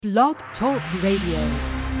Blog Talk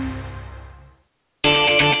Radio.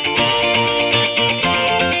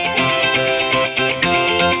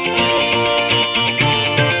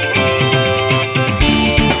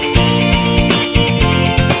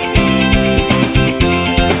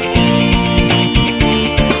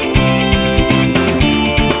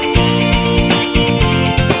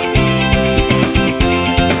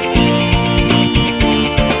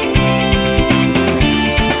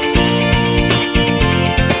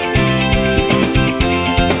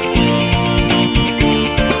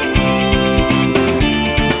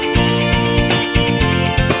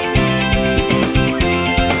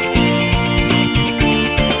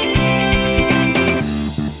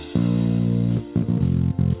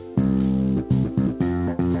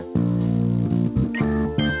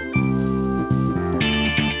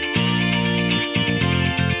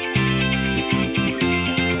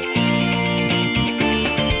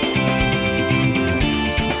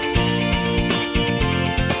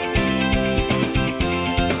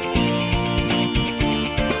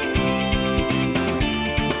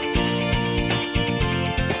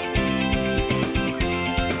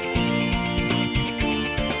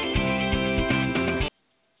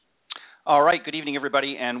 All right, good evening,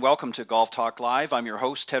 everybody, and welcome to Golf Talk Live. I'm your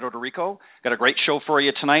host, Ted Odorico. Got a great show for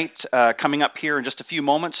you tonight. Coming up here in just a few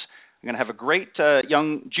moments, I'm going to have a great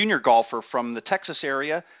young junior golfer from the Texas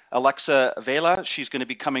area, Alexa Vela. She's going to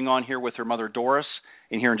be coming on here with her mother, Doris,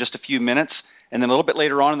 in here in just a few minutes. And then a little bit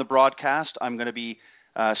later on in the broadcast, I'm going to be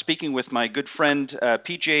speaking with my good friend,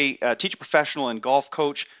 PGA teacher professional and golf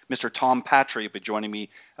coach, Mr. Tom Patri, will be joining me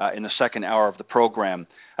in the second hour of the program.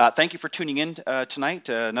 Thank you for tuning in tonight,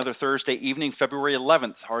 another Thursday evening, February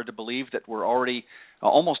 11th. Hard to believe that we're already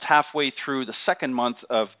almost halfway through the second month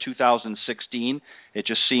of 2016. It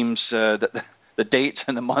just seems that the dates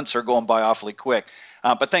and the months are going by awfully quick.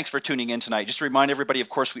 But thanks for tuning in tonight. Just to remind everybody, of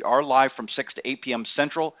course, we are live from 6 to 8 p.m.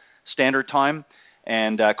 Central Standard Time.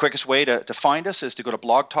 And quickest way to find us is to go to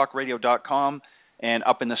blogtalkradio.com and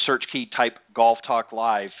up in the search key type Golf Talk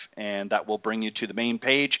Live, and that will bring you to the main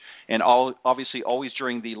page. And obviously always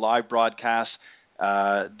during the live broadcast,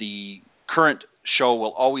 the current show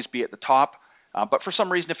will always be at the top. But for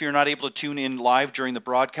some reason, if you're not able to tune in live during the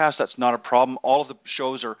broadcast, that's not a problem. All of the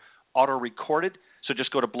shows are auto-recorded. So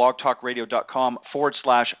just go to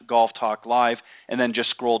blogtalkradio.com/Golf Talk Live, and then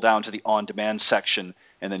just scroll down to the on-demand section,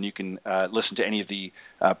 and then you can listen to any of the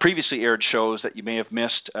previously aired shows that you may have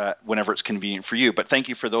missed whenever it's convenient for you. But thank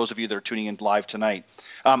you for those of you that are tuning in live tonight.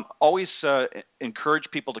 Always encourage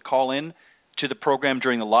people to call in to the program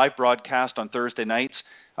during the live broadcast on Thursday nights.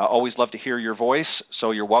 Always love to hear your voice,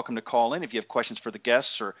 so you're welcome to call in. If you have questions for the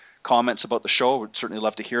guests or comments about the show, we'd certainly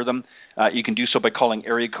love to hear them. You can do so by calling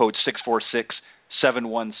area code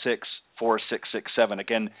 646-716-4667.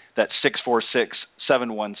 Again, that's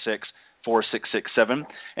 646-716-4667.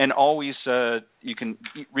 And always you can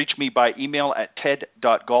reach me by email at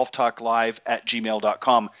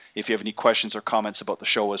ted.golftalklive@gmail.com if you have any questions or comments about the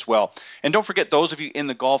show as well. And don't forget, those of you in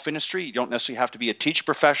the golf industry, you don't necessarily have to be a teacher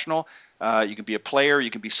professional. You can be a player.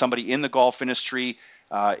 You can be somebody in the golf industry.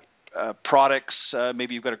 Products,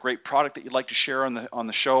 maybe you've got a great product that you'd like to share on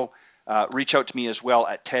the show. Reach out to me as well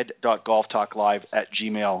at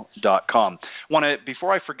ted.golftalklive@gmail.com.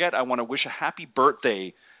 Before I forget, I want to wish a happy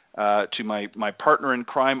birthday to my partner in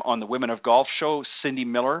crime on the Women of Golf show, Cindy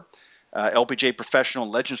Miller, LPGA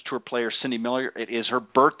professional Legends Tour player Cindy Miller. It is her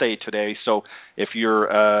birthday today, so if you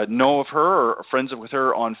know of her or are friends with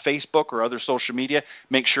her on Facebook or other social media,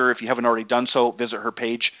 make sure, if you haven't already done so, visit her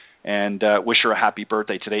page and wish her a happy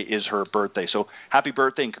birthday. Today is her birthday, so happy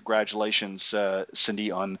birthday and congratulations,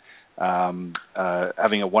 Cindy, on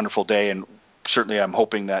having a wonderful day. And certainly I'm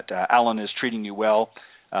hoping that Alan is treating you well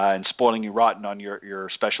and spoiling you rotten on your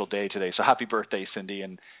special day today. So happy birthday, Cindy,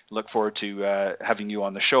 and look forward to having you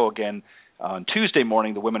on the show again on Tuesday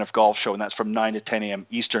morning, the Women of Golf show, and that's from 9 to 10 a.m.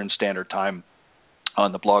 Eastern Standard Time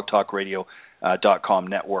on the blogtalkradio.com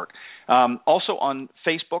network. Also on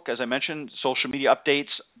Facebook, as I mentioned, social media updates,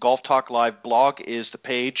 Golf Talk Live blog is the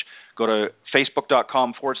page. Go to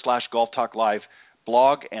facebook.com/Golf Talk Live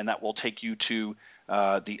blog, and that will take you to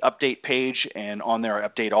the update page, and on there I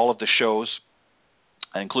update all of the shows,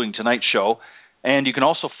 including tonight's show. And you can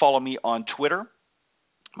also follow me on Twitter.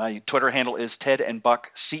 My Twitter handle is Ted and Buck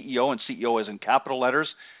CEO, and CEO is in capital letters.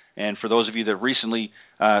 And for those of you that recently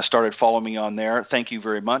started following me on there, thank you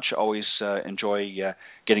very much. Always enjoy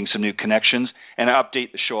getting some new connections. And I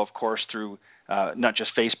update the show, of course, through not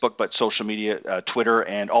just Facebook, but social media, Twitter,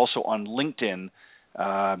 and also on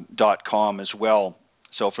LinkedIn.com as well.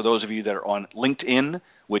 So for those of you that are on LinkedIn,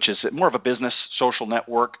 which is more of a business social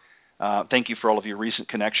network, Thank you for all of your recent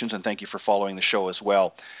connections, and thank you for following the show as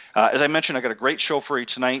well. As I mentioned, I got a great show for you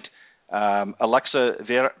tonight. Alexa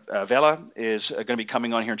Vela is going to be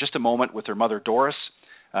coming on here in just a moment with her mother, Doris.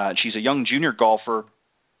 She's a young junior golfer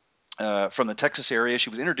from the Texas area. She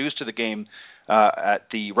was introduced to the game at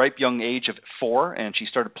the ripe young age of 4, and she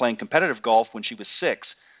started playing competitive golf when she was 6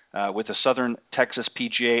 with the Southern Texas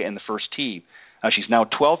PGA and the First Tee. She's now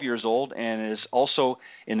 12 years old and is also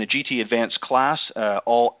in the GT Advanced class,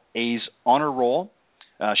 all A's honor roll.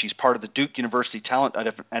 She's part of the Duke University Talent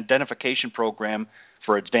Identification Program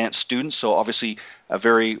for advanced students, so obviously a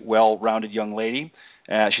very well-rounded young lady.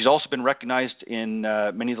 She's also been recognized in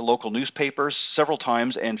many of the local newspapers several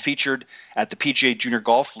times and featured at the PGA Junior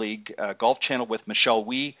Golf League Golf Channel with Michelle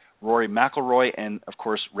Wie, Rory McIlroy, and, of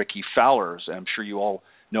course, Ricky Fowler. I'm sure you all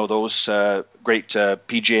know those great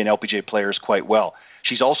PGA and LPGA players quite well.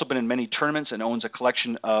 She's also been in many tournaments and owns a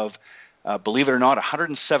collection of, believe it or not,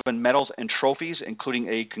 107 medals and trophies, including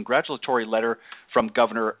a congratulatory letter from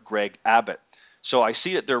Governor Greg Abbott. So I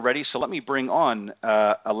see that they're ready, so let me bring on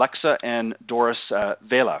Alexa and Doris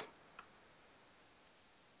Vela.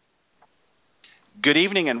 Good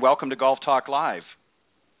evening and welcome to Golf Talk Live.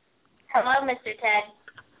 Hello, Mr. Ted.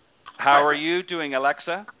 How are you doing,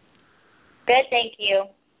 Alexa? Good, thank you.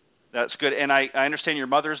 That's good. And I understand your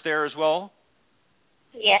mother's there as well?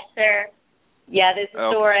 Yes, sir. Yeah, this is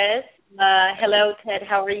Doris. Hello, Ted.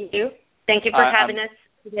 How are you? Thank you for having us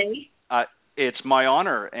today. It's my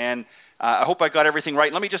honor, and I hope I got everything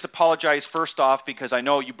right. Let me just apologize first off because I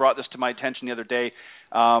know you brought this to my attention the other day.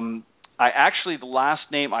 The last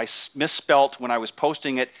name I misspelt when I was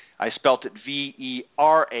posting it. I spelt it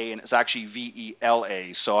V-E-R-A, and it's actually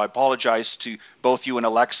V-E-L-A. So I apologize to both you and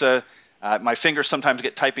Alexa. My fingers sometimes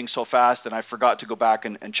get typing so fast, and I forgot to go back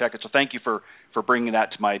and check it. So thank you for bringing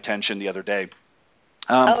that to my attention the other day.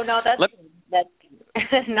 That's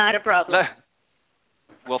not a problem.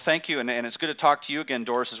 Well, thank you, and it's good to talk to you again,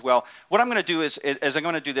 Doris, as well. What I'm going to do is I'm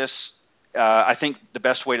going to do this, I think the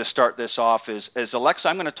best way to start this off is Alexa,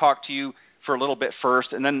 I'm going to talk to you for a little bit first,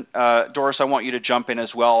 and then, Doris, I want you to jump in as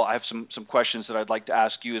well. I have some questions that I'd like to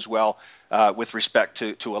ask you as well with respect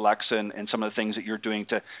to Alexa and some of the things that you're doing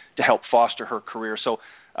to help foster her career. So,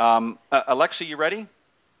 Alexa, you ready?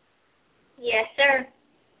 Yes, sir.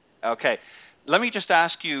 Okay. Let me just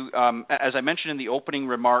ask you, as I mentioned in the opening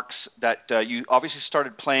remarks, that you obviously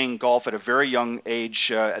started playing golf at a very young age,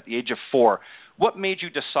 at the age of 4. What made you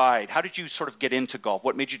decide? How did you sort of get into golf?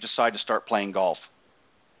 What made you decide to start playing golf?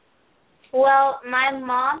 Well, my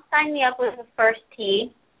mom signed me up with the First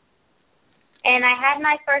Tee, and I had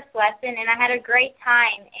my first lesson, and I had a great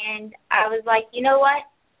time, and I was like, you know what?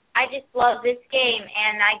 I just love this game,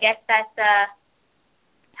 and I guess that's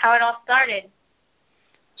how it all started.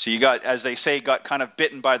 So you got, as they say, got kind of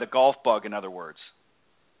bitten by the golf bug, in other words.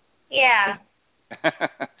 Yeah.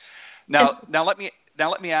 Now let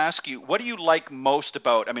me ask you, what do you like most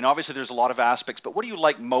about? I mean, obviously there's a lot of aspects, but what do you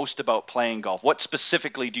like most about playing golf? What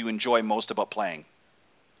specifically do you enjoy most about playing?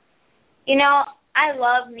 You know, I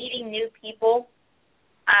love meeting new people.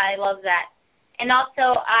 I love that, and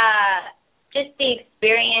also just the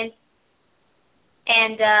experience,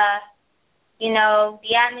 and the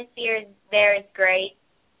atmosphere there is great.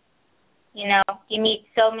 You know, you meet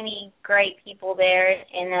so many great people there,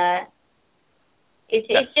 and it's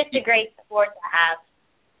just a great sport to have.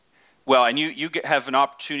 Well, and you have an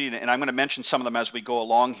opportunity, and I'm going to mention some of them as we go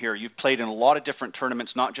along here. You've played in a lot of different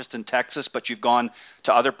tournaments, not just in Texas, but you've gone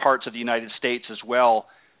to other parts of the United States as well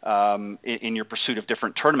in your pursuit of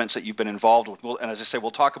different tournaments that you've been involved with. And as I say,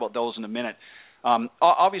 we'll talk about those in a minute.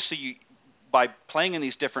 Obviously, by playing in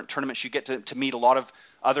these different tournaments, you get to meet a lot of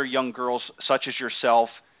other young girls such as yourself,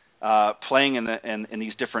 playing in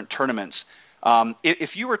these different tournaments. If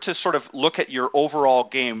you were to sort of look at your overall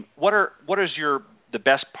game, what is the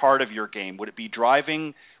best part of your game? Would it be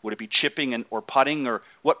driving? Would it be chipping or putting? Or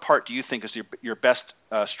what part do you think is your best,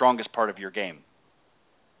 strongest part of your game?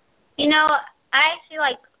 You know, I actually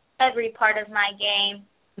like every part of my game,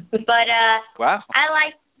 but wow. I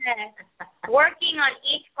like working on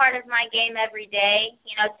each part of my game every day,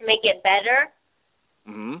 to make it better.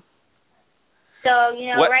 Mm-hmm. So,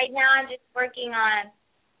 right now I'm just working on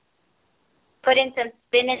putting some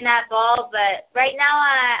spin in that ball. But right now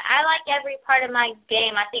I like every part of my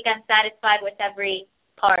game. I think I'm satisfied with every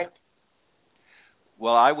part.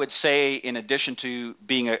 Well, I would say in addition to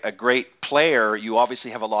being a great player, you obviously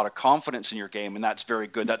have a lot of confidence in your game, and that's very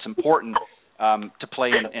good. That's important to play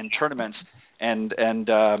in tournaments. And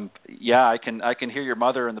I can hear your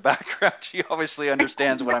mother in the background. She obviously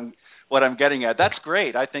understands what I'm getting at. That's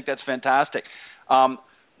great. I think that's fantastic.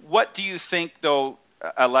 What do you think, though,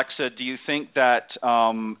 Alexa, do you think that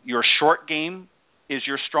your short game is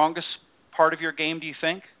your strongest part of your game, do you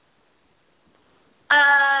think?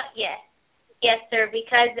 Yes. Yes, sir,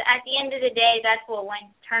 because at the end of the day, that's what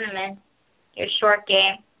wins tournaments, your short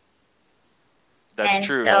game. That's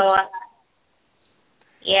true. So,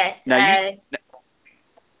 yes.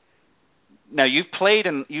 Now you've played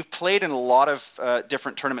in a lot of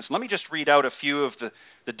different tournaments. Let me just read out a few of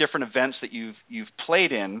the different events that you've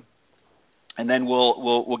played in, and then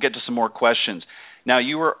we'll get to some more questions. Now,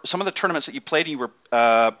 some of the tournaments that you played in, you were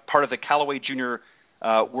part of the Callaway Junior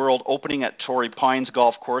World Opening at Torrey Pines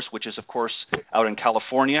Golf Course, which is, of course, out in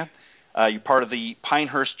California. You're part of the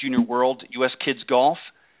Pinehurst Junior World U.S. Kids Golf,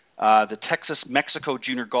 the Texas-Mexico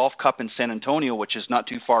Junior Golf Cup in San Antonio, which is not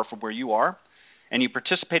too far from where you are. And you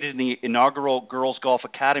participated in the inaugural Girls Golf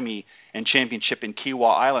Academy and Championship in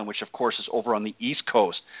Kiawah Island, which, of course, is over on the East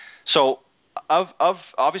Coast. So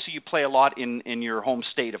obviously you play a lot in your home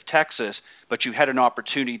state of Texas, but you had an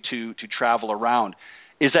opportunity to travel around.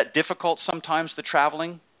 Is that difficult sometimes, the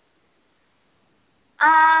traveling?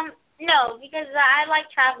 No, because I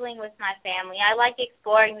like traveling with my family. I like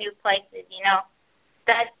exploring new places,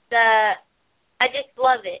 I just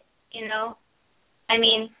love it, I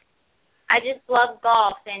mean, I just love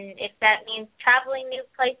golf, and if that means traveling new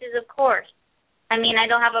places, of course. I mean, I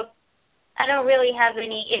don't really have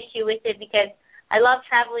any issue with it because I love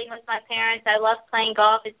traveling with my parents. I love playing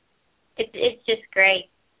golf. It's just great.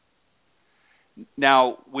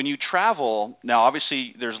 Now, when you travel,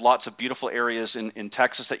 obviously there's lots of beautiful areas in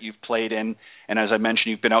Texas that you've played in, and as I mentioned,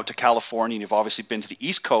 you've been out to California, and you've obviously been to the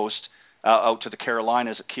East Coast, out to the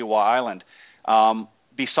Carolinas at Kiawah Island.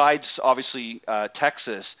 Besides, obviously,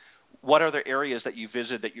 Texas, what other areas that you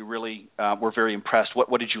visited that you really were very impressed?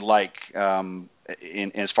 What did you like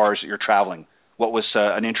as far as your traveling? What was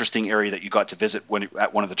an interesting area that you got to visit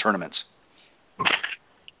at one of the tournaments?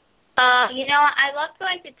 I love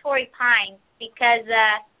going to Torrey Pines because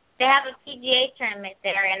they have a PGA tournament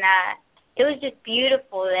there, and it was just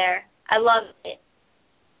beautiful there. I loved it.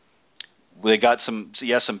 They got some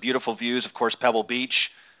beautiful views. Of course, Pebble Beach.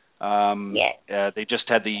 Yes. They just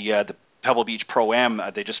had the Pebble Beach Pro-Am.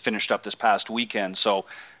 They just finished up this past weekend. So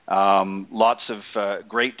lots of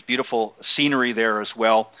great, beautiful scenery there as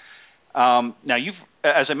well. Now,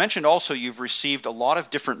 as I mentioned also, you've received a lot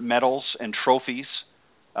of different medals and trophies,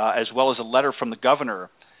 as well as a letter from the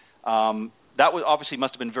governor. That obviously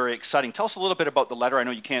must have been very exciting. Tell us a little bit about the letter. I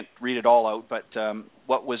know you can't read it all out, but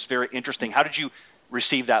what was very interesting? How did you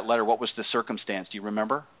receive that letter? What was the circumstance? Do you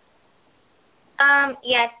remember?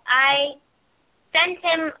 Yes, I sent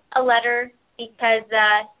him a letter because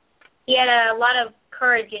he had a lot of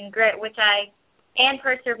courage and grit, and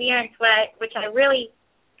perseverance, which I really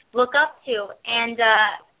look up to. And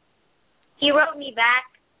he wrote me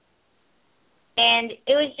back, and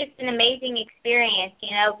it was just an amazing experience,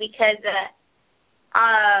 because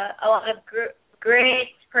a lot of grit,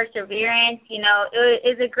 perseverance, it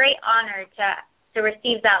was a great honor to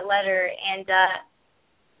receive that letter, and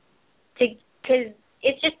because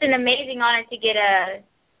it's just an amazing honor to get a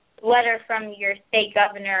letter from your state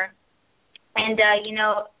governor, and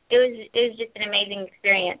it was just an amazing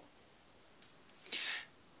experience.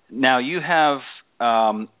 Now you have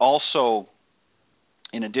also,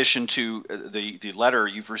 in addition to the letter,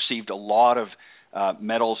 you've received a lot of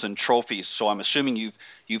medals and trophies. So I'm assuming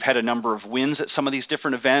you've had a number of wins at some of these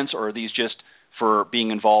different events, or are these just for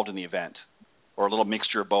being involved in the event, or a little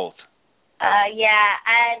mixture of both?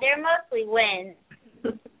 They're mostly wins.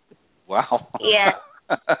 Wow. Yeah.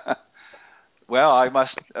 Well,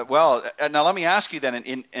 now let me ask you then,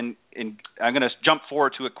 and I'm going to jump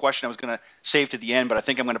forward to a question I was going to save to the end, but I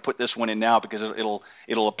think I'm going to put this one in now because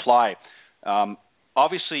it'll apply.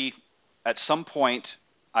 Obviously, at some point,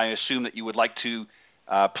 I assume that you would like to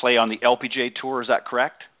play on the LPGA Tour. Is that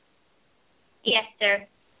correct? Yes, sir.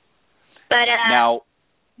 But now,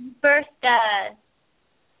 first,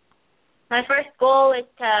 my first goal is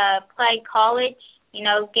to play college.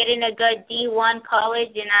 Get in a good D1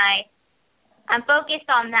 college, and I'm focused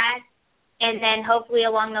on that. And then hopefully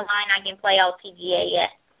along the line I can play LPGA. Yes.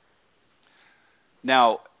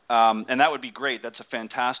 Now. And that would be great. That's a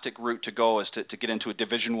fantastic route to go, is to get into a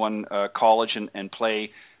Division I college and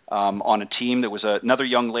play on a team. There was another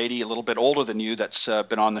young lady, a little bit older than you, that's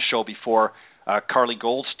been on the show before, Carly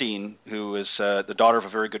Goldstein, who is the daughter of a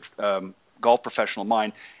very good golf professional of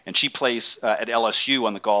mine, and she plays at LSU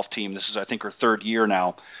on the golf team. This is, I think, her third year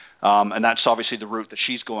now, and that's obviously the route that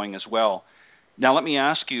she's going as well. Now, let me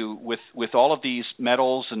ask you, with all of these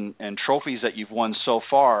medals and trophies that you've won so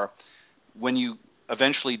far, when you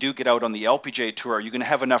eventually do get out on the LPGA Tour, are you going to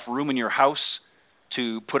have enough room in your house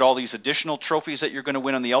to put all these additional trophies that you're going to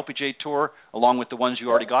win on the LPGA Tour along with the ones you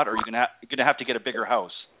already got, or are you going to have to get a bigger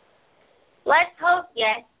house? Let's hope,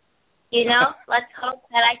 yes. Let's hope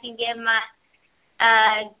that I can get my,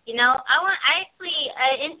 an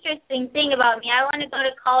interesting thing about me, I want to go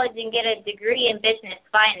to college and get a degree in business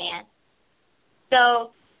finance.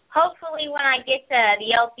 So hopefully when I get to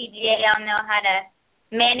the LPGA, I'll know how to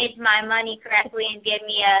manage my money correctly and get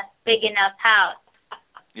me a big enough house.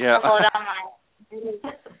 Yeah. To hold on my.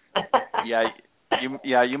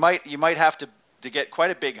 You might have to get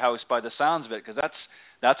quite a big house by the sounds of it, because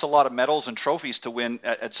that's a lot of medals and trophies to win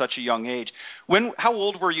at such a young age. How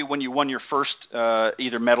old were you when you won your first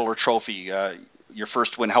either medal or trophy? Your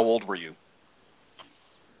first win. How old were you?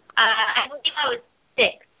 I believe I was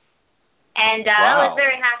 6, and wow. I was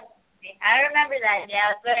very happy. I remember that.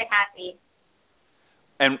 Yeah, I was very happy.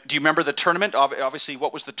 And do you remember the tournament? Obviously,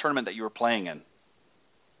 what was the tournament that you were playing in?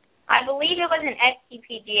 I believe it was an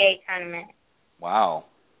LPGA tournament. Wow.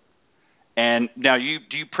 And now do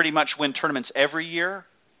you pretty much win tournaments every year?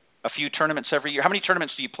 A few tournaments every year? How many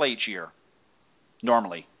tournaments do you play each year,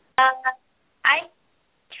 normally? I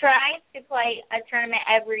try to play a tournament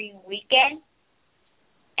every weekend.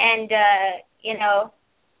 And,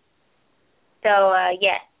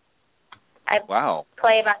 yes. I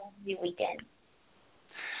play about every weekend.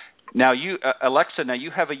 Now, Alexa,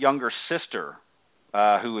 you have a younger sister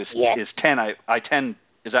who is 10.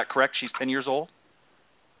 Is that correct? She's 10 years old?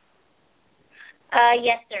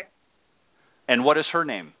 Yes, sir. And what is her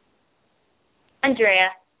name?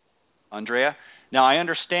 Andrea. Now, I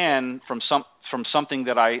understand from something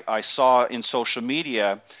that I saw in social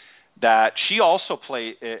media that she also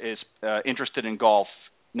is interested in golf.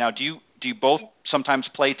 Now, do you both sometimes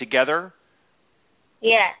play together?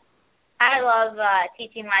 Yeah. I love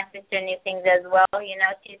teaching my sister new things as well.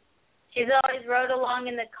 She's always rode along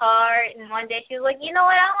in the car, and one day she was like, you know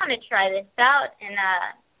what, I want to try this out. And,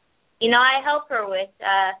 I help her with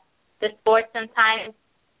the sport sometimes.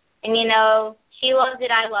 And, she loves it,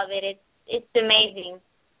 I love it. It's amazing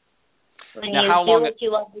when you do what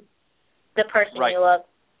you love with the person you love.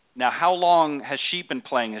 Now, how long has she been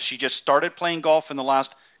playing? Has she just started playing golf in the last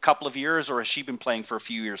couple of years, or has she been playing for a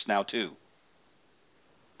few years now, too?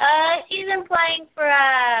 She's been playing for,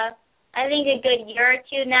 I think, a good year or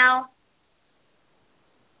two now.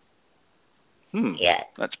 Yeah.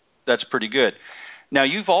 That's pretty good. Now,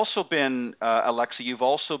 you've also been, Alexa,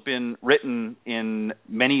 written in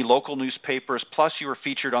many local newspapers, plus you were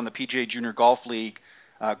featured on the PGA Junior Golf League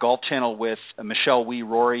Golf Channel with Michelle Wie,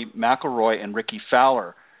 Rory, McIlroy, and Ricky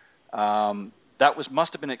Fowler. That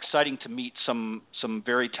must have been exciting to meet some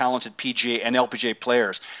very talented PGA and LPGA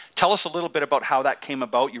players. Tell us a little bit about how that came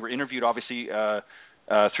about. You were interviewed, obviously,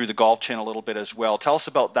 through the Golf Channel a little bit as well. Tell us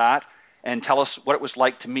about that, and tell us what it was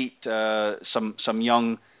like to meet some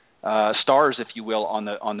young stars, if you will, on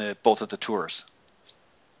the both of the tours.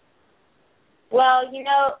 Well,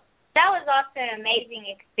 that was also an amazing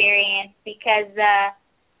experience because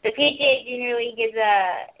the PGA Junior League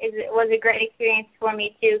was a great experience for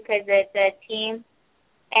me too because it's a team,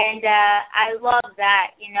 and I love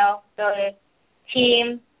that, the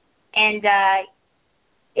team, and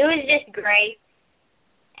it was just great.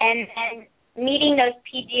 And meeting those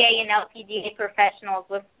PGA and LPGA professionals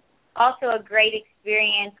was also a great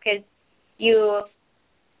experience because you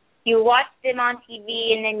watch them on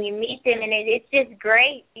TV and then you meet them, and it's just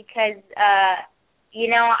great because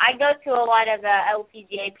I go to a lot of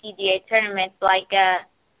LPGA, PGA tournaments like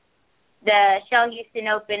the Shell Houston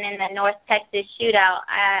Open and the North Texas Shootout.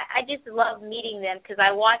 I just love meeting them because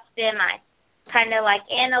I watch them, I kind of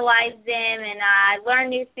analyze them, and I learn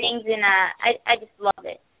new things, and I just love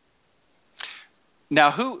it.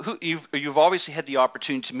 Now, who you've obviously had the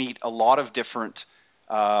opportunity to meet a lot of different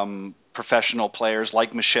professional players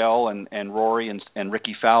like Michelle and Rory and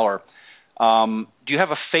Ricky Fowler. Do you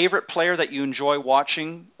have a favorite player that you enjoy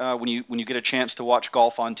watching when you get a chance to watch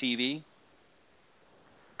golf on TV?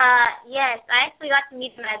 Yes, I actually got to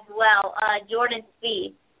meet him as well, Jordan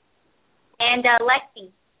Spieth and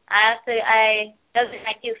Lexi. Those are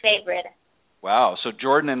my two favorite. Wow, so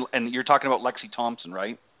Jordan and you're talking about Lexi Thompson,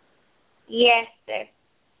 right? Yes, sir.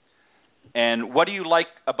 And what do you like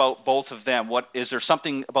about both of them? Is there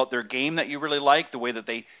something about their game that you really like, the way that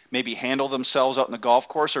they maybe handle themselves out in the golf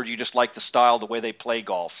course, or do you just like the style, the way they play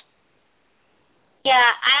golf? Yeah,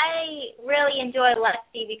 I really enjoy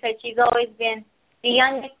Lexi because she's always been the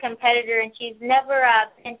youngest competitor, and she's never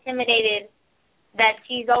intimidated that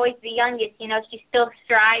she's always the youngest. She still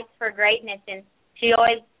strives for greatness, and she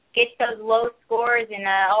always gets those low scores and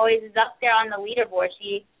always is up there on the leaderboard.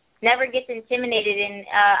 She never gets intimidated, and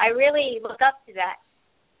I really look up to that.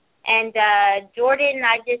 And Jordan,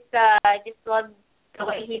 I just love the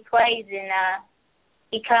way he plays, and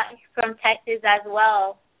he comes from Texas as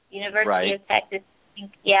well, University of Texas.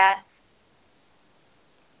 Yeah.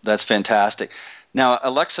 That's fantastic. Now,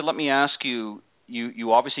 Alexa, let me ask you,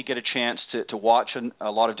 you obviously get a chance to watch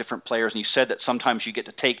a lot of different players, and you said that sometimes you get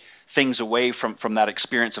to take things away from that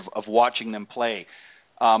experience of watching them play.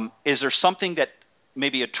 Is there something that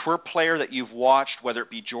maybe a tour player that you've watched, whether it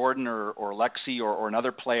be Jordan or Lexi or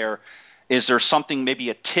another player, is there something, maybe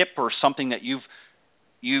a tip or something that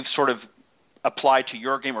you've sort of applied to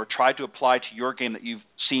your game or tried to apply to your game that you've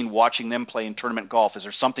seen watching them play in tournament golf? Is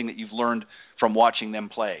there something that you've learned from watching them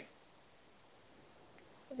play?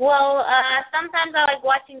 Well, sometimes I like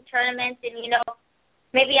watching tournaments, and,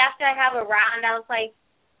 maybe after I have a round,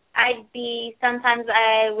 sometimes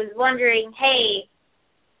I was wondering, hey,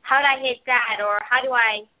 how did I hit that, or how do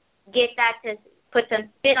I get that to put some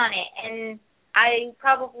spin on it? And I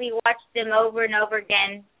probably watched them over and over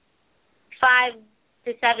again 5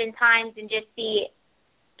 to 7 times, and just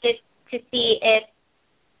to see if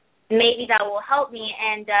maybe that will help me.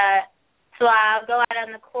 And so I'll go out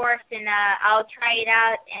on the course and I'll try it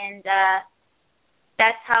out, and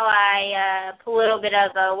that's how I put a little bit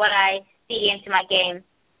of what I see into my game.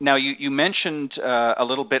 Now, you mentioned a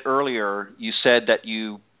little bit earlier, you said that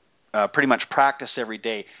you pretty much practice every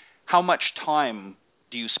day. How much time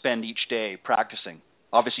do you spend each day practicing?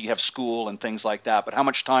 Obviously, you have school and things like that, but how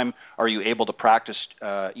much time are you able to practice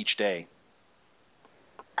each day?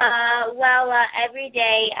 Every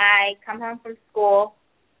day I come home from school,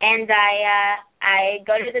 and I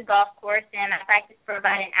go to the golf course, and I practice for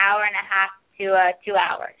about an hour and a half to 2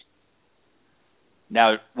 hours.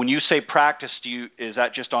 Now, when you say practice, is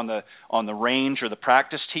that just on the range or the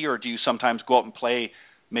practice tee, or do you sometimes go out and play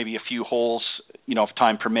maybe a few holes, if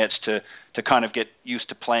time permits, to kind of get used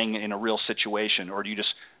to playing in a real situation, or do you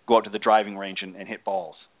just go out to the driving range and hit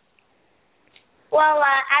balls? Well,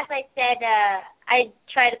 as I said, I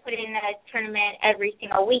try to put in a tournament every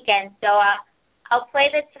single weekend, so I'll play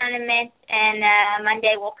the tournament, and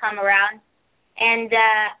Monday will come around, and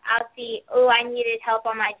I'll see, I needed help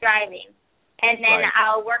on my driving. And then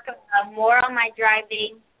I'll work more on my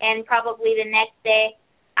driving, and probably the next day,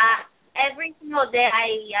 every single day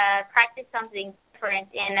I practice something different.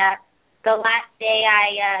 And the last day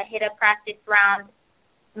I hit a practice round,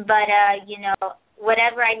 but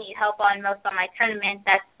whatever I need help on most on my tournament,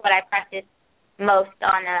 that's what I practice most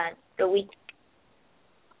on the weekend.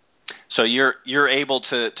 So you're able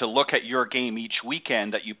to look at your game each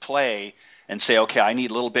weekend that you play and say, okay, I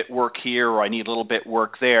need a little bit work here, or I need a little bit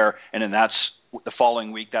work there, and then that's the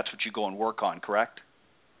following week, that's what you go and work on, correct?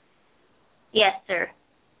 Yes, sir.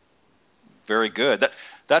 Very good.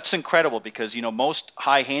 That's incredible, because most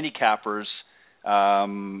high handicappers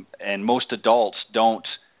and most adults don't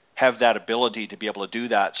have that ability to be able to do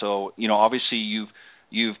that. So obviously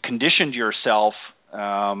you've conditioned yourself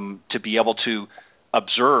to be able to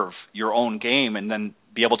observe your own game and then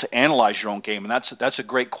be able to analyze your own game, and that's a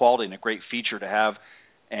great quality and a great feature to have.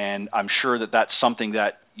 And I'm sure that that's something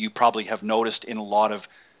that you probably have noticed in a lot of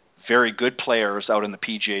very good players out in the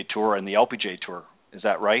PGA Tour and the LPGA Tour. Is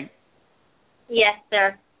that right? Yes,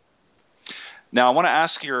 sir. Now, I want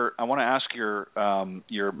to ask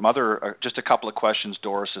your mother just a couple of questions,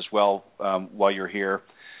 Doris, as well, while you're here.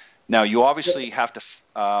 Now, you obviously have to.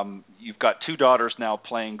 You've got 2 daughters now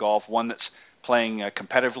playing golf. One that's playing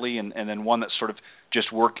competitively, and then one that's sort of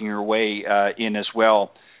just working her way in as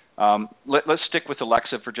well. Let's stick with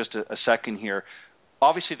Alexa for just a second here.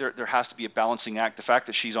 Obviously, there has to be a balancing act. The fact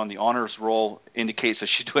that she's on the honors roll indicates that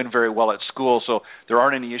she's doing very well at school, so there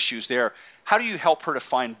aren't any issues there. How do you help her to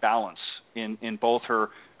find balance in both her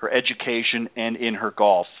education and in her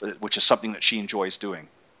golf, which is something that she enjoys doing?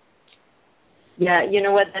 Yeah, you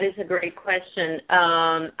know what? That is a great question.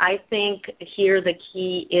 I think here the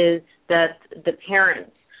key is that the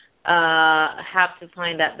parents have to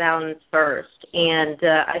find that balance first. And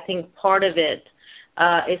I think part of it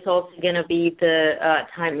is also going to be the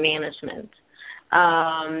time management.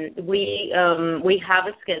 We have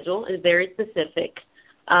a schedule. It's very specific.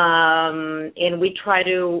 And we try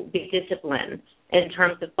to be disciplined in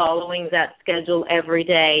terms of following that schedule every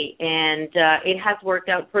day. And it has worked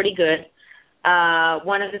out pretty good.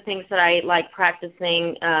 One of the things that I like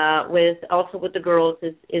practicing with the girls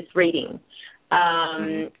is reading.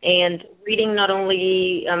 And reading not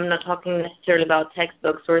only, I'm not talking necessarily about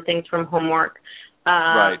textbooks or things from homework,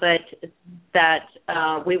 but that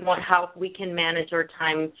we want how we can manage our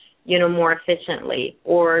time, more efficiently,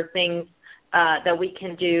 or things that we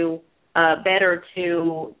can do better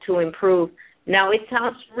to improve, Now, it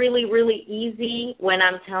sounds really, really easy when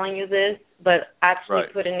I'm telling you this, but actually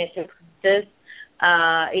putting it into practice,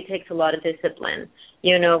 it takes a lot of discipline.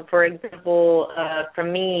 You know, for example, for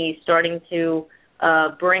me, starting to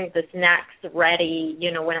bring the snacks ready,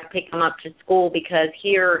 you know, when I pick them up to school, because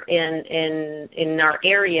here in our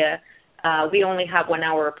area, we only have 1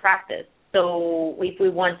 hour of practice. So if we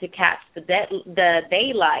want to catch the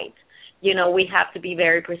daylight, you know, we have to be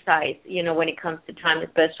very precise, you know, when it comes to time,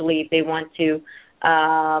 especially if they want to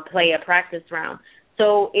play a practice round.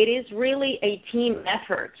 So it is really a team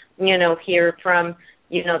effort, you know, here from,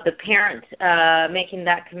 you know, the parent making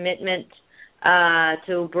that commitment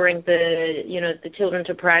to bring the children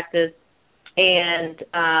to practice and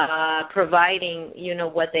providing, you know,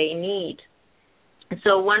 what they need.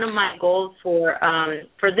 So one of my goals for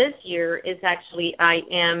this year is actually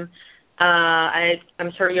I'm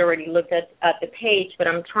sure you already looked at the page, but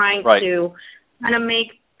I'm trying to kind of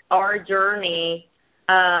make our journey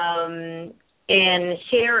and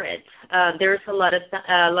share it. There's a lot of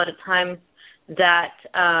times that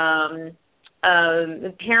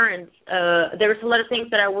parents, there's a lot of things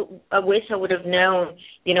that I wish I would have known,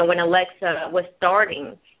 you know, when Alexa was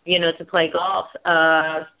starting, you know, to play golf,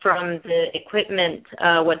 from the equipment,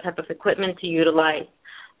 what type of equipment to utilize.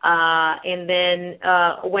 And then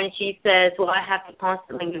when she says, well, I have to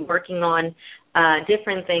constantly be working on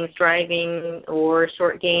different things, driving or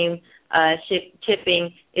short game,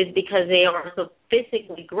 chipping, is because they are so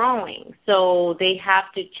physically growing. So they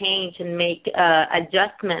have to change and make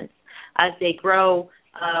adjustments as they grow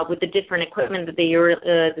with the different equipment that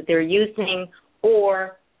they're using,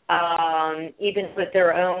 or even with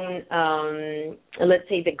their own, let's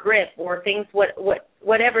say the grip or things,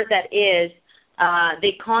 whatever that is.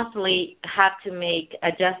 They constantly have to make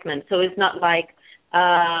adjustments. So it's not like,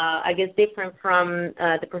 I guess, different from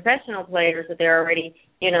the professional players that they're already,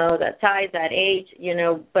 you know, that size, that age, you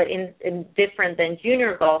know, but in different than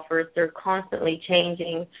junior golfers, they're constantly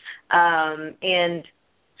changing. And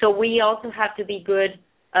so we also have to be good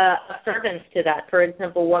observants to that. For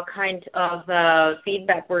example, what kind of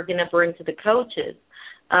feedback we're going to bring to the coaches.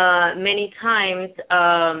 Many times,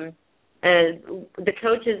 the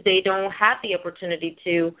coaches, they don't have the opportunity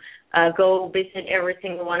to go visit every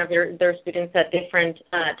single one of their students at different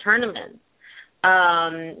tournaments.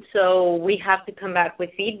 So we have to come back with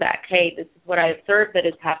feedback. Hey, this is what I observed that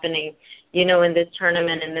is happening, you know, in this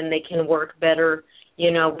tournament, and then they can work better, you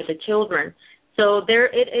know, with the children. So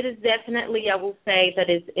it is definitely, I will say that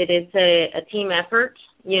it is a team effort,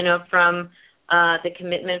 you know, from the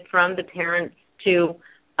commitment from the parents to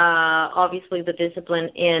obviously the discipline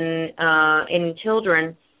in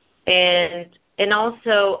children, and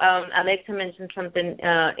also Alexa mentioned something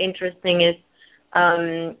interesting is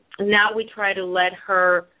now we try to let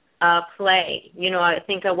her play. You know, I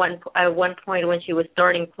think at one point when she was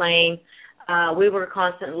starting playing, we were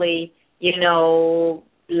constantly, you know,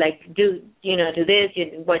 like do this,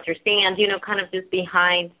 watch your stance, you know, kind of just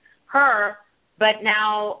behind her. But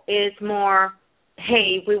now it's more,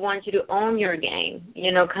 hey, we want you to own your game,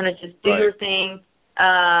 you know, kind of just do your thing,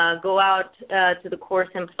 go out to the course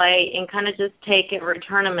and play, and kind of just take every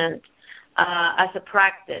tournament as a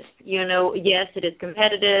practice. You know, yes, it is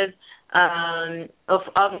competitive.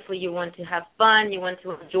 Obviously, you want to have fun. You want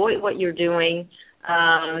to enjoy what you're doing.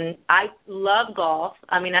 I love golf.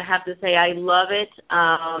 I mean, I have to say I love it.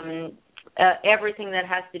 Everything that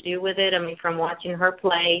has to do with it. I mean, from watching her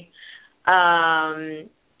play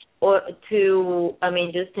or to, I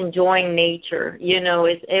mean, just enjoying nature. You know,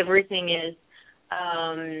 everything is.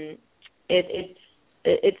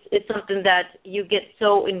 It's something that you get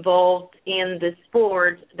so involved in the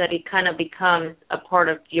sport that it kind of becomes a part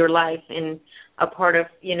of your life and a part of,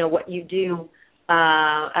 you know, what you do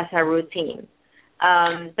as a routine.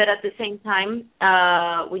 But at the same time,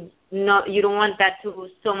 you don't want that to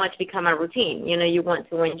so much become a routine. You know, you want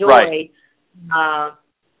to enjoy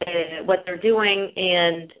what they're doing,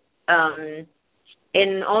 and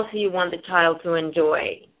also you want the child to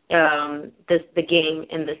enjoy the game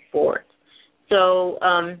and the sport. So,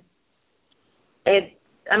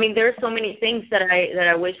 I mean, there are so many things that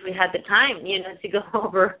I wish we had the time, you know, to go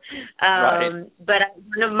over. But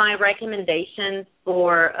one of my recommendations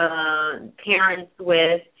for parents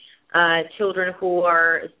with children who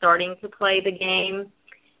are starting to play the game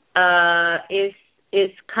is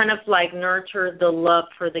kind of like nurture the love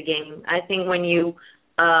for the game. I think when you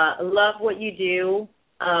love what you do,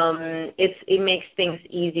 it makes things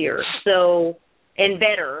easier. So. And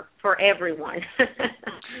better for everyone.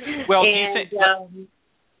 Well, and, do you think?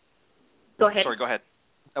 Go ahead. Sorry, go ahead.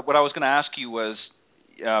 What I was going to ask you was,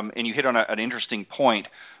 and you hit on an interesting point.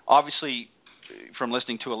 Obviously, from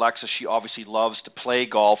listening to Alexa, she obviously loves to play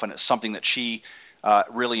golf, and it's something that she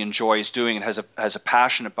really enjoys doing and has a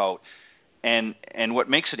passion about. And what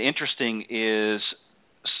makes it interesting is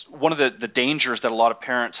one of the dangers that a lot of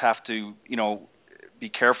parents have to, be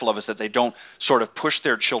careful of is that they don't sort of push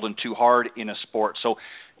their children too hard in a sport. So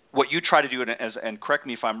what you try to do, and correct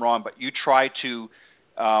me if I'm wrong, but you try to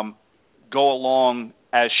go along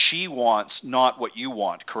as she wants, not what you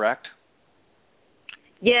want, correct?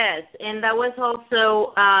 Yes, and that was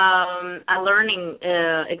also a learning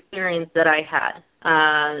experience that I had,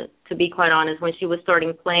 to be quite honest. When she was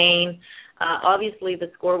starting playing, obviously the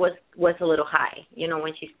score was a little high,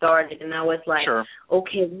 when she started, and I was like, sure.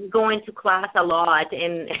 Okay, we're going to class a lot,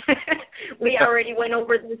 and we already went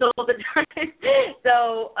over this all the time.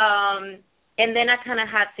 So, and then I kind of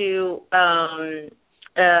had to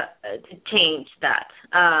change that,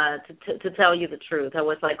 to tell you the truth. I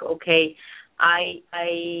was like, okay, I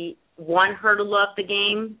want her to love the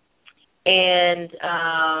game, and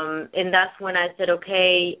that's when I said,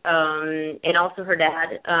 okay, and also her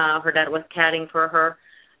dad was caddying for her,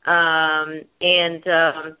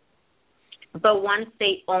 but once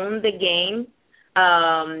they own the game,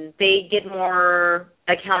 they get more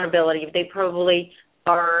accountability. They probably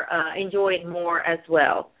are enjoy it more as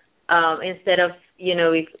well, instead of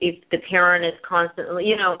if the parent is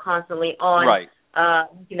constantly on. Right.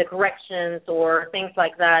 The corrections or things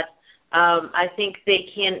like that. I think they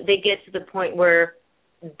get to the point where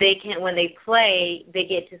when they play, they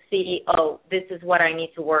get to see, this is what I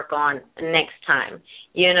need to work on next time,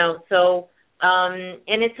 so,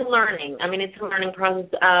 and it's a learning. It's a learning process.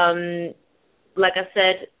 Like I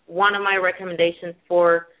said, one of my recommendations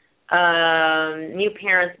for new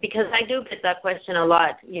parents, because I do get that question a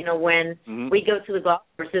lot, when we go to the golf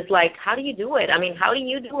course, it's like, how do you do it? How do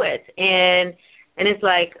you do it? And it's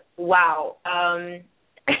like, wow.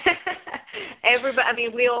 Everybody,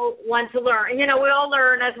 we all want to learn. We all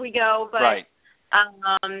learn as we go. But right.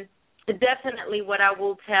 Definitely what I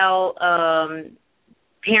will tell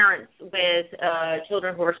parents with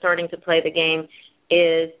children who are starting to play the game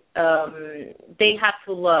is they have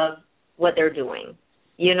to love what they're doing.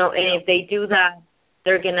 And if they do that,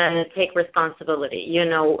 they're going to take responsibility,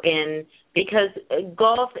 and because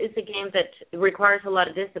golf is a game that requires a lot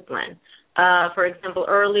of discipline. For example,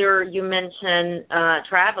 earlier you mentioned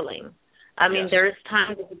traveling. Yes. There's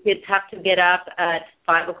times that the kids have to get up at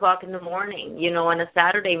 5 o'clock in the morning, on a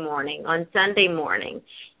Saturday morning, on Sunday morning,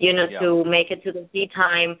 to make it to the tee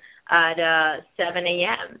time at 7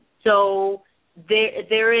 a.m. So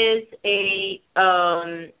there is a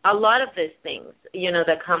lot of these things,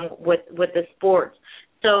 that come with the sports.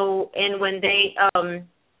 So, and when they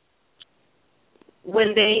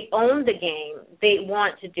own the game, they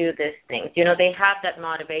want to do these things. They have that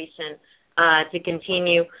motivation to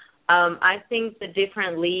continue. I think the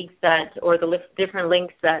different leagues different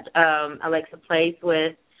links that Alexa plays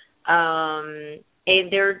with,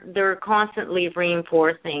 they're constantly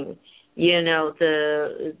reinforcing,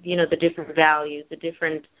 the different values, the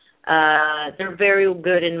different. They're very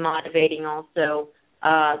good in motivating also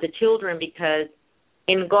the children, because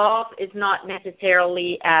in golf, it's not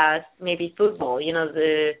necessarily as maybe football,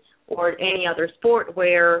 or any other sport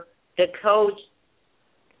where the coach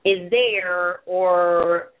is there,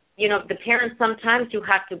 or, the parents, sometimes you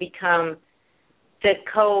have to become the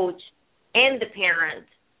coach and the parent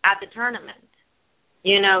at the tournament,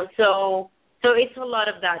 so it's a lot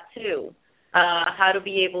of that too, how to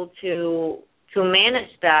be able to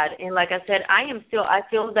manage that. And like I said, I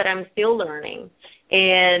feel that I'm still learning.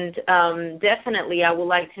 And definitely I would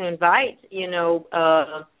like to invite,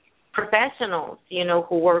 professionals,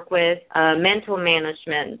 who work with mental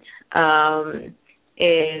management, or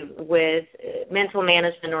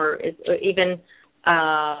even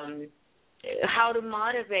how to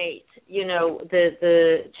motivate,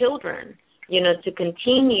 the children, to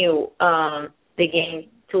continue the game,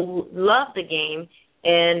 to love the game,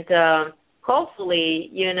 and hopefully,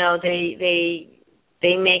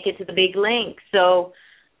 they make it to the big link. So,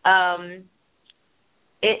 and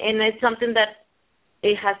it's something that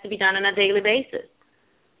it has to be done on a daily basis.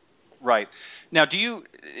 Right. Now, do you,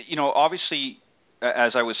 obviously,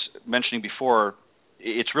 as I was mentioning before,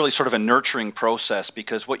 it's really sort of a nurturing process,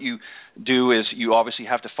 because what you do is you obviously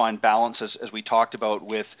have to find balance, as we talked about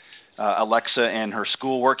with Alexa and her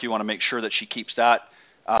schoolwork. You want to make sure that she keeps that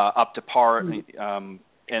up to par, and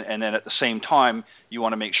then at the same time, you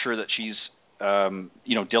want to make sure that she's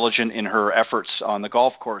diligent in her efforts on the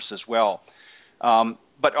golf course as well.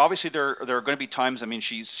 But obviously there are going to be times,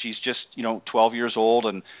 she's just, 12 years old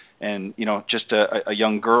and just a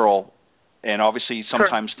young girl. And obviously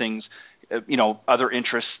sometimes things other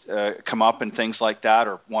interests come up and things like that,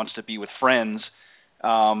 or wants to be with friends.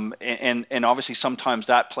 And obviously sometimes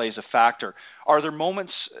that plays a factor. Are there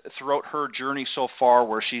moments throughout her journey so far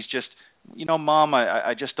where she's just, Mom,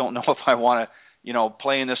 I just don't know if I want to,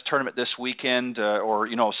 play in this tournament this weekend, or,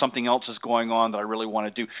 something else is going on that I really want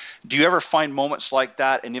to do. Do you ever find moments like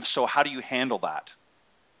that? And if so, how do you handle that?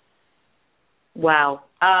 Wow.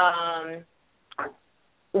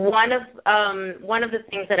 One of the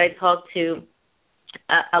things that I talk to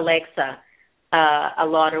Alexa a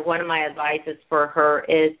lot, or one of my advices for her,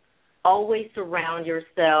 is always surround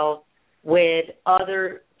yourself with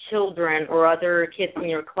other children or other kids in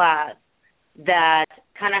your class that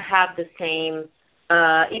kind of have the same,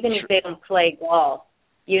 even if they don't play golf,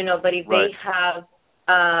 but if they have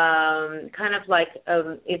kind of like,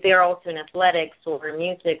 if they're also in athletics or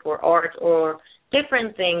music or art or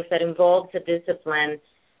different things that involve the discipline,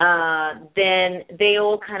 then they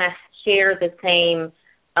all kind of share the same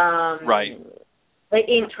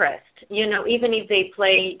interest, even if they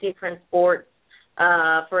play different sports.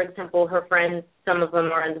 For example, her friends, some of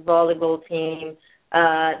them are on the volleyball team.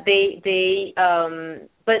 But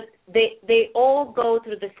they all go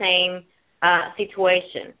through the same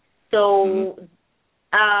situation. So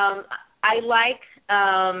I like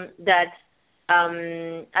that.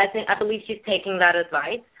 I believe she's taking that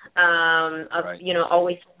advice of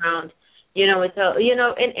always around, it's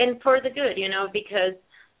and for the good, because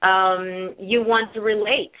you want to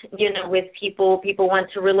relate, with people. People want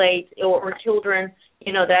to relate, or children,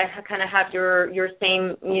 that kind of have your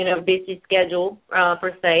same, busy schedule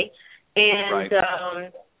per se. And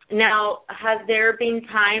now, has there been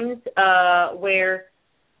times where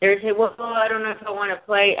they say, well, I don't know if I want to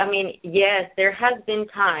play? I mean, yes, there has been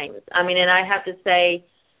times. I mean, and I have to say,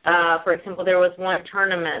 for example, there was one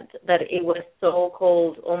tournament that it was so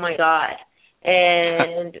cold. Oh my God.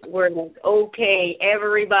 And we're like, okay,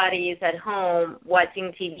 everybody is at home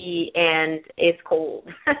watching TV and it's cold.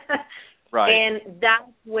 And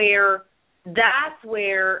that's where I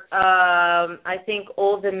think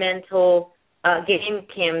all the mental game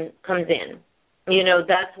comes in.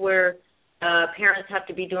 That's where parents have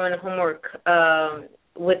to be doing homework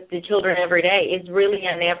with the children every day. It's really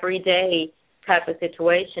an everyday type of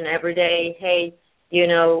situation. Every day, hey,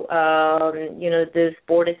 the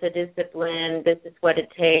sport is a discipline. This is what it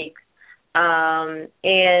takes. And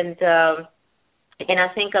I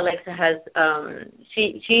think Alexa has,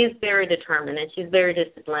 she is very determined and she's very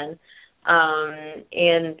disciplined. I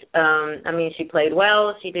mean, she played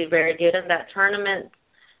well. She did very good in that tournament.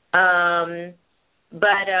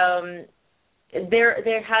 But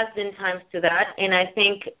there has been times to that. And I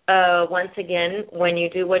think, once again, when you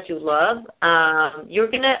do what you love, you're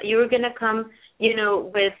gonna come,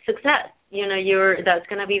 with success. That's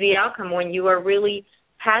going to be the outcome when you are really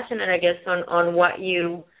passionate, I guess, on what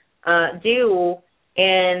you do.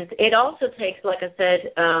 And it also takes, like I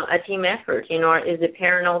said, a team effort. Is the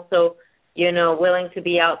parent also, willing to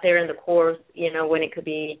be out there in the course, when it could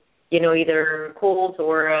be, either cold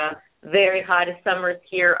or very hot. Summers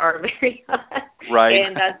here are very hot.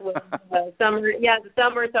 And that's what the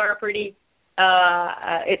summers are pretty,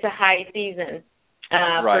 it's a high season.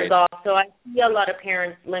 For golf. So I see a lot of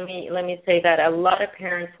parents, let me say that, a lot of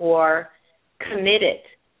parents who are committed,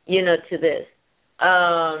 to this.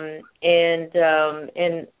 And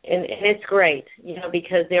it's great,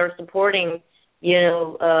 because they're supporting,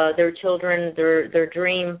 their children, their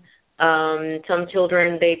dream. Some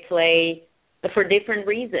children, they play for different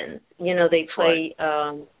reasons. They play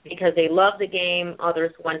because they love the game.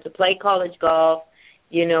 Others want to play college golf,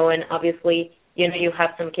 and obviously, you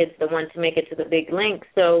have some kids that want to make it to the big league.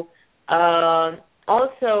 So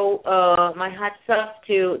also my hats off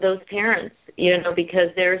to those parents,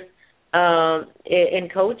 because there's and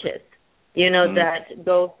coaches, that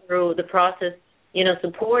go through the process,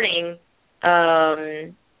 supporting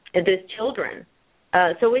these children.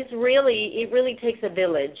 So it really takes a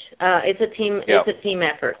village. It's a team. It's a team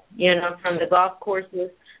effort. From the golf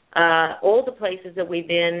courses. All the places that we've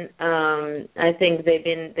been, I think they've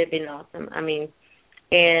been awesome. I mean,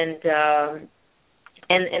 and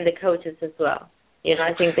the coaches as well.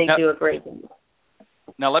 I think they do a great job.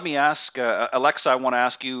 Now let me ask Alexa. I want to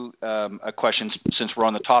ask you a question since we're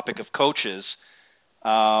on the topic of coaches.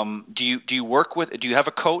 Do you have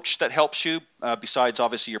a coach that helps you besides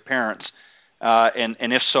obviously your parents?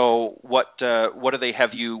 And if so, what do they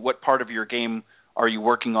have you? What part of your game are you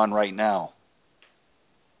working on right now?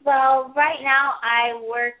 Well, right now I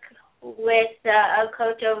work with a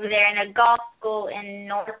coach over there in a golf school in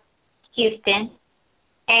North Houston.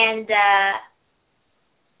 And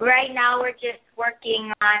right now we're just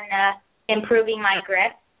working on improving my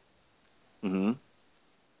grip. Mm-hmm.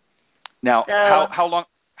 Now, So,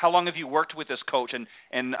 how long have you worked with this coach?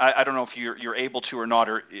 And I don't know if you're able to or not,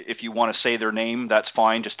 or if you want to say their name, that's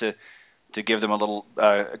fine, just to give them a little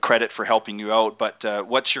credit for helping you out. But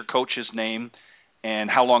what's your coach's name, and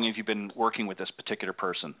how long have you been working with this particular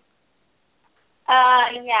person?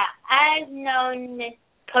 yeah, I've known Miss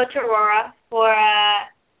Coach Aurora for,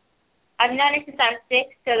 I've known her since I was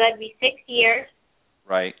 6, so that'd be 6 years.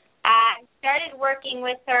 Right. I started working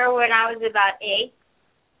with her when I was about 8.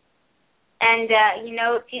 And,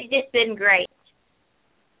 she's just been great.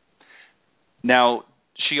 Now,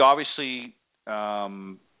 she obviously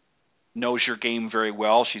knows your game very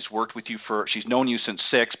well. She's known you since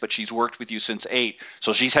 6, but she's worked with you since 8.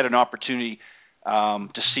 So she's had an opportunity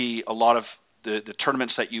to see a lot of the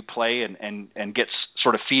tournaments that you play and gets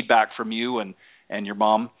sort of feedback from you and your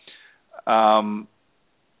mom.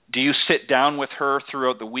 Do you sit down with her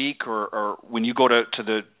throughout the week, or when you go to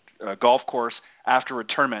the golf course after a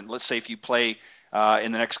tournament? Let's say if you play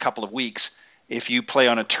in the next couple of weeks, if you play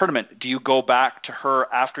on a tournament, do you go back to her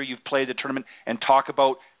after you've played the tournament and talk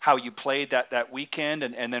about how you played that weekend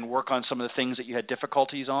and then work on some of the things that you had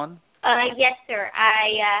difficulties on? Yes, sir.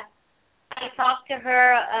 I talk to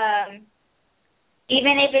her,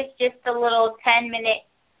 even if it's just a little 10-minute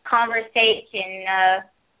conversation.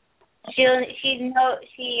 She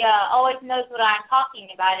always knows what I'm talking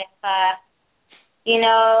about. If I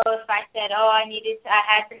said, I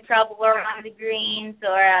had some trouble around the greens,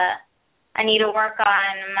 or I need to work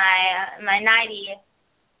on my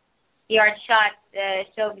 90-yard shot,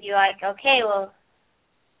 she'll be like, okay, well,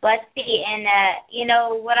 let's see. And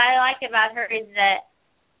what I like about her is that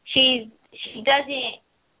she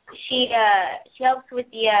helps with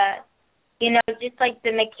the just like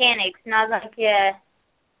the mechanics, not like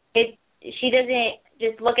she doesn't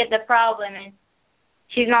just look at the problem, and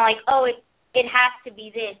she's not like, it has to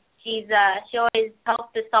be this. She always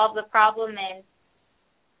helps to solve the problem, and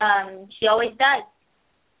she always does.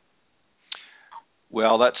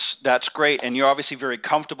 Well, that's great, and you're obviously very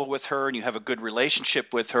comfortable with her, and you have a good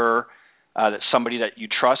relationship with her. That's somebody that you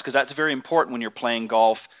trust, because that's very important when you're playing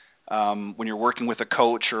golf. When you're working with a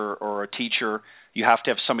coach or a teacher, you have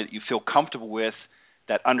to have somebody that you feel comfortable with,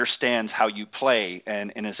 that understands how you play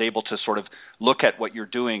and is able to sort of look at what you're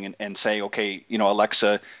doing and say, okay,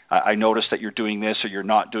 Alexa, I noticed that you're doing this or you're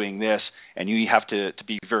not doing this, and you have to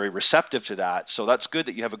be very receptive to that. So that's good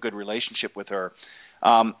that you have a good relationship with her.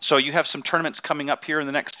 So you have some tournaments coming up here in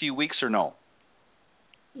the next few weeks, or no?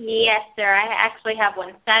 Yes, sir. I actually have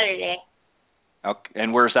one Saturday. Okay.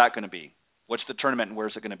 And where's that going to be? What's the tournament, and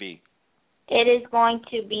where's it going to be? It is going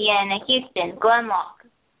to be in Houston, Glenlock.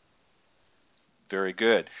 Very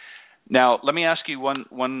good. Now, let me ask you one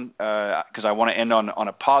because I want to end on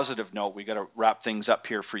a positive note. We got to wrap things up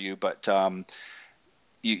here for you, but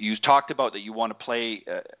you talked about that you want to play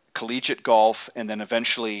collegiate golf, and then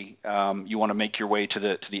eventually you want to make your way to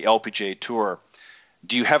the LPGA Tour.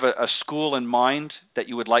 Do you have a school in mind that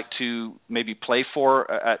you would like to maybe play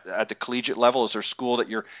for at the collegiate level? Is there a school that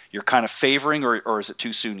you're kind of favoring, or is it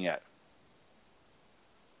too soon yet?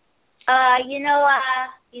 A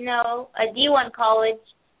D1 college,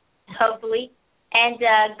 hopefully, and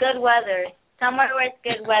good weather. Somewhere where it's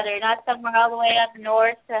good weather, not somewhere all the way up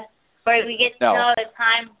north where we get snow all the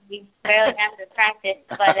time. We barely have to practice,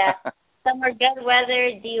 but somewhere good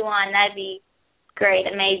weather, D1, that'd be great,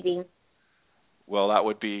 amazing. Well, that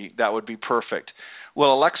would be perfect.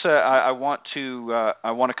 Well, Alexa, I want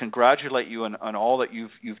to congratulate you on all that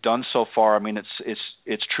you've done so far. I mean,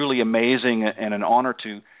 it's truly amazing and an honor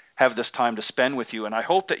to have this time to spend with you, and I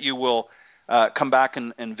hope that you will come back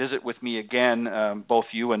and visit with me again, both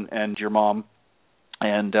you and your mom,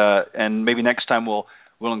 and maybe next time we'll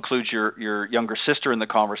include your younger sister in the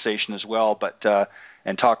conversation as well, but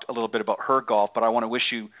and talk a little bit about her golf. But I want to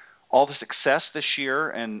wish you all the success this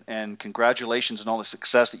year, and congratulations on all the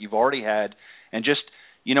success that you've already had. And just,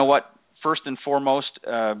 first and foremost,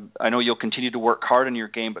 I know you'll continue to work hard in your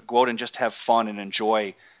game, but go out and just have fun and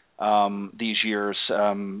enjoy these years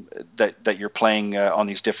that you're playing on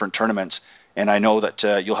these different tournaments. And I know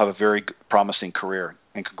that you'll have a very promising career,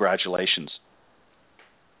 and congratulations.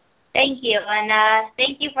 Thank you, and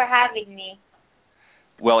thank you for having me.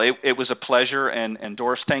 Well, it was a pleasure, and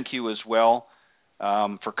Doris, thank you as well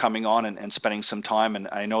for coming on and spending some time. And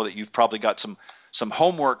I know that you've probably got some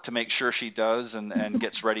homework to make sure she does and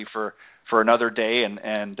gets ready for another day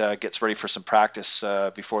and gets ready for some practice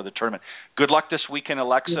before the tournament. Good luck this weekend,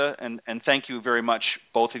 Alexa, and thank you very much,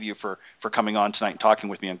 both of you, for coming on tonight and talking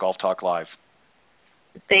with me on Golf Talk Live.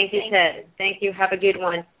 Thank you, Ted. Thank you. Have a good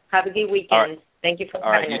one. Have a good weekend. All right. Thank you for having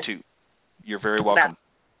us. All right, you too. You're very welcome.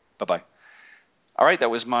 Bye-bye. All right,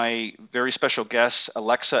 that was my very special guest,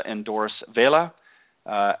 Alexa and Doris Vela.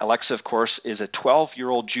 Alexa, of course, is a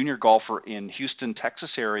 12-year-old junior golfer in Houston,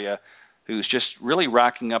 Texas area who's just really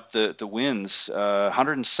racking up the wins.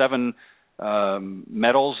 107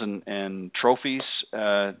 medals and trophies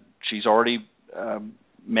she's already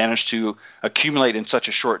managed to accumulate in such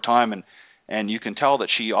a short time, and you can tell that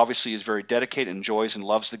she obviously is very dedicated, enjoys and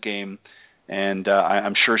loves the game, and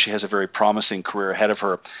I'm sure she has a very promising career ahead of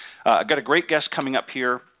her. I've got a great guest coming up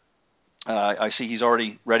here. I see he's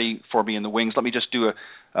already ready for me in the wings. Let me just do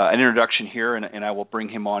an introduction here, and I will bring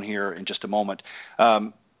him on here in just a moment.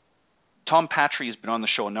 Tom Patri has been on the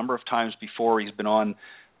show a number of times before. He's been on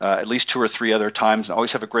at least 2 or 3 other times. I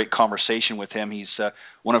always have a great conversation with him. He's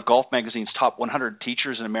one of Golf Magazine's top 100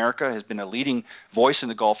 teachers in America, has been a leading voice in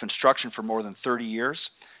the golf instruction for more than 30 years.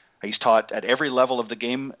 He's taught at every level of the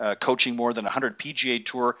game, coaching more than 100 PGA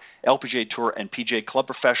Tour, LPGA Tour, and PGA Club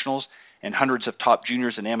professionals, and hundreds of top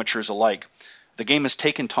juniors and amateurs alike. The game has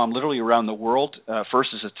taken Tom literally around the world, first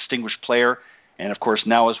as a distinguished player, and of course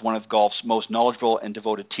now as one of golf's most knowledgeable and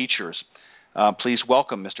devoted teachers. Please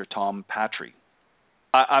welcome Mr. Tom Patri.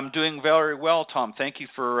 I'm doing very well, Tom. Thank you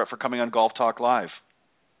for coming on Golf Talk Live.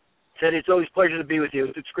 Teddy, it's always a pleasure to be with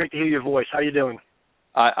you. It's great to hear your voice. How are you doing?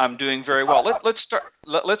 I'm doing very well. Let's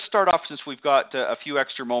start off, since we've got a few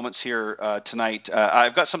extra moments here tonight.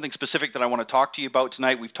 I've got something specific that I want to talk to you about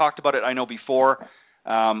tonight. We've talked about it, I know, before,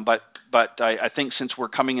 but I think since we're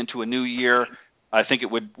coming into a new year, I think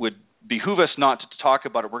it would behoove us not to talk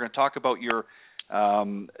about it. We're going to talk about your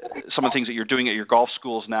some of the things that you're doing at your golf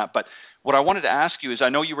schools and that. But what I wanted to ask you is, I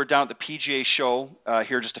know you were down at the PGA show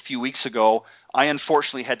here just a few weeks ago. I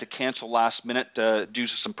unfortunately had to cancel last minute due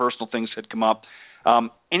to some personal things that had come up.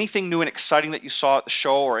 Anything new and exciting that you saw at the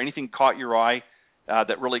show, or anything caught your eye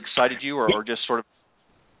that really excited you, or just sort of?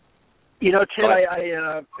 You know, Ted,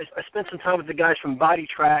 I spent some time with the guys from Body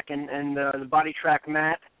Track and the Body Track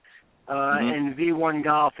mat and V1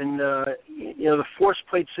 Golf, and the force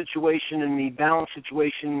plate situation and the balance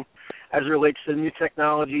situation as it relates to the new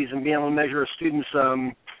technologies and being able to measure a student's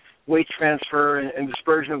weight transfer and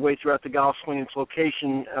dispersion of weight throughout the golf swing and its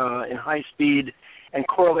location in high speed and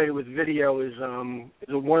correlated with video is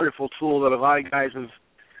a wonderful tool that a lot of guys have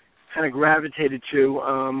kind of gravitated to.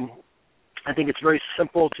 I think it's very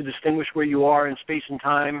simple to distinguish where you are in space and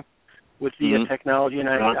time with the technology, and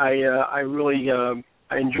I really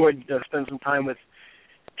enjoyed spending some time with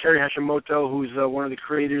Terry Hashimoto, who's one of the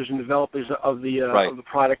creators and developers of the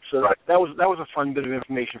product. So that was a fun bit of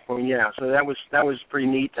information for me. Yeah, so that was pretty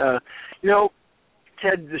neat.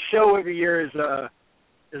 Ted, the show every year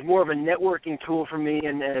is more of a networking tool for me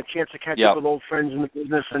and a chance to catch up with old friends in the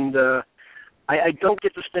business. And I don't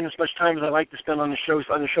get to spend as much time as I like to spend on the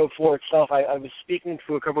show floor itself. I was speaking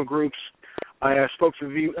to a couple of groups. I spoke to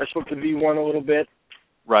V1 a little bit,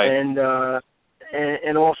 right,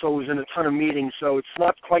 and also was in a ton of meetings. So it's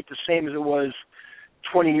not quite the same as it was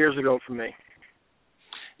 20 years ago for me.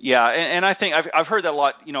 Yeah, and I think I've heard that a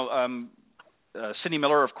lot. You know, Cindy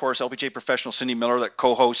Miller, of course, LPGA professional Cindy Miller, that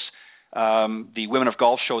co-hosts the Women of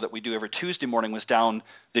Golf show that we do every Tuesday morning, was down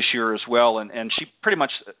this year as well, and she pretty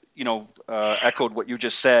much echoed what you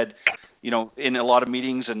just said, in a lot of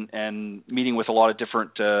meetings and meeting with a lot of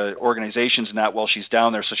different organizations and that while she's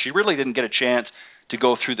down there. So she really didn't get a chance to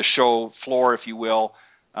go through the show floor, if you will,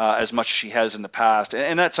 as much as she has in the past,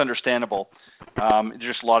 and that's understandable. There's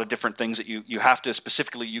just a lot of different things that you have to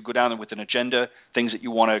specifically, you go down there with an agenda, things that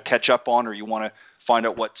you want to catch up on, or you want to find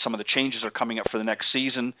out what some of the changes are coming up for the next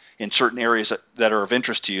season in certain areas that are of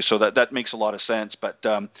interest to you. So that makes a lot of sense. But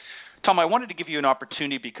Tom, I wanted to give you an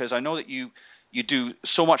opportunity because I know that you do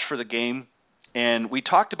so much for the game, and we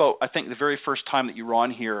talked about, I think, the very first time that you were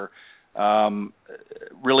on here,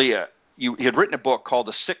 you had written a book called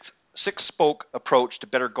The Six-Spoke Approach to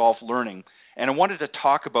Better Golf Learning, and I wanted to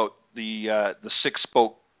talk about the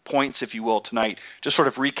six-spoke points, if you will, tonight. Just sort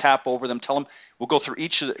of recap over them, tell them, we'll go through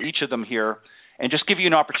each of them here, and just give you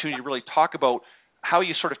an opportunity to really talk about how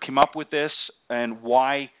you sort of came up with this and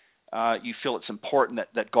why you feel it's important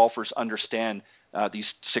that golfers understand these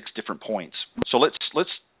 6 different points. So let's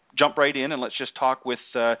jump right in and let's just talk with,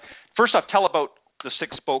 first off, tell about the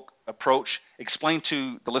six-spoke approach. Explain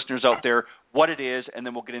to the listeners out there what it is, and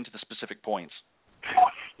then we'll get into the specific points.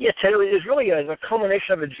 Yeah, Ted, it was really a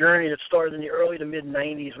culmination of a journey that started in the early to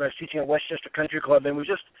mid-'90s when I was teaching at Westchester Country Club, and it was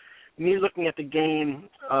just me looking at the game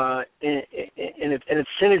in its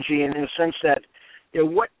synergy, and in the sense that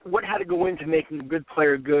what had to go into making a good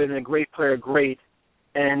player good and a great player great,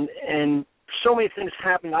 and so many things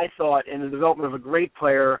happened, I thought, in the development of a great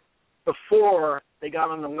player before they got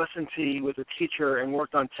on the lesson tee with a teacher and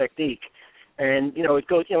worked on technique. And, it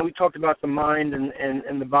goes, we talked about the mind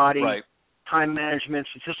and the body, right. time management,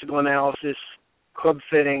 statistical analysis, club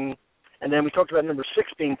fitting, and then we talked about number 6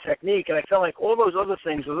 being technique. And I felt like all those other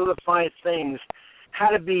things, those other 5 things,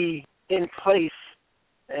 had to be in place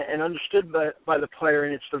and understood by the player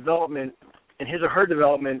in its development, in his or her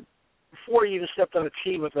development, before he even stepped on the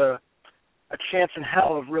tee with a chance in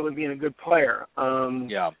hell of really being a good player.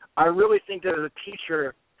 I really think that as a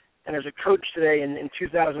teacher and as a coach today in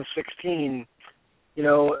 2016,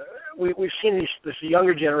 we've seen this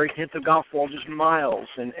younger generation hit the golf ball just miles,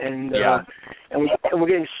 and we're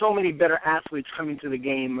getting so many better athletes coming to the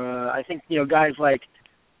game. I think guys like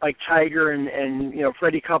Tiger and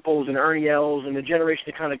Freddie Couples and Ernie Els and the generation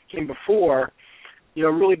that kind of came before,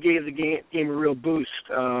 really gave the game a real boost.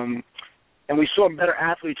 And we saw better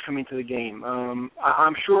athletes coming to the game.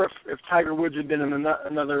 I'm sure if Tiger Woods had been in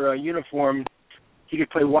another uniform, he could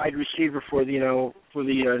play wide receiver for the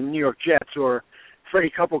New York Jets, or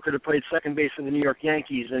Freddie Couple could have played second base for the New York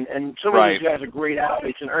Yankees. And some of these guys are great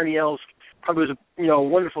athletes. And Ernie Els probably was a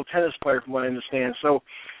wonderful tennis player, from what I understand. So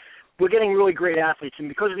we're getting really great athletes, and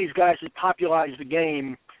because of these guys that popularized the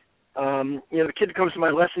game, the kid that comes to my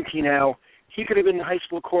lesson tee now, he could have been the high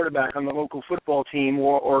school quarterback on the local football team,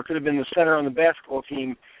 or could have been the center on the basketball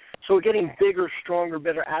team. So we're getting bigger, stronger,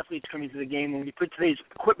 better athletes coming to the game. When we put today's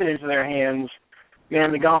equipment into their hands,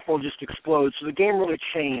 man, the golf ball just explodes. So the game really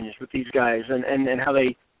changed with these guys, and how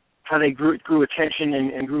they grew attention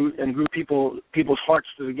and grew people's hearts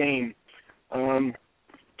to the game.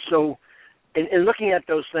 So in looking at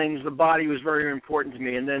those things, the body was very, very important to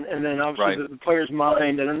me, and then obviously the player's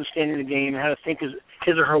mind and understanding the game, how to think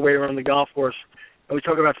his or her way around the golf course. And we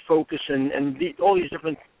talk about focus and all these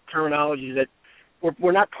different terminologies that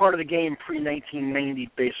were not part of the game pre-1990,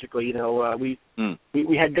 basically.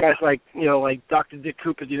 We had guys like Dr. Dick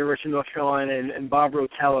Cooper at the University of North Carolina and Bob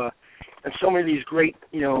Rotella, and so many of these great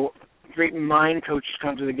mind coaches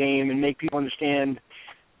come to the game and make people understand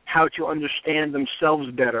how to understand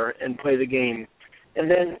themselves better and play the game.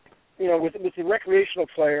 And then, with the recreational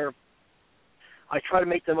player, I try to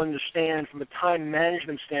make them understand from a time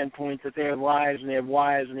management standpoint that they have lives and they have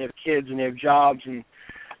wives and they have kids and they have jobs and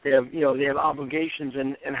they have obligations,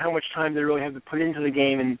 and how much time they really have to put into the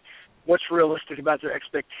game, and what's realistic about their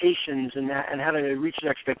expectations, and how do they reach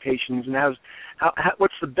their expectations, and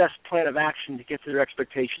what's the best plan of action to get to their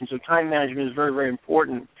expectations. So time management is very, very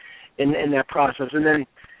important in that process. And then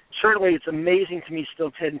certainly it's amazing to me still,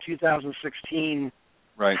 Ted, in 2016,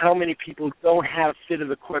 how many people don't have fitted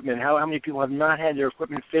equipment, how many people have not had their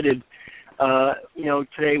equipment fitted,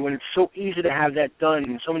 today, when it's so easy to have that done,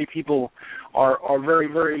 and so many people are very,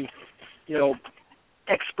 very,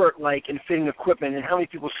 expert-like in fitting equipment, and how many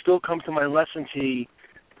people still come to my lesson tee,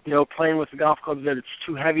 playing with the golf club that it's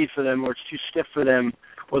too heavy for them, or it's too stiff for them,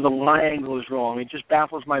 or the lie angle is wrong. It just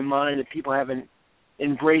baffles my mind that people haven't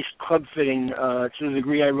embraced club fitting to the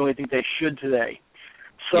degree I really think they should today.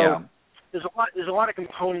 So there's a lot of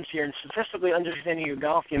components here, and statistically understanding your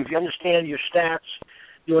golf game. If you understand your stats,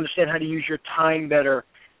 you understand how to use your time better.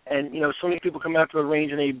 And so many people come out to the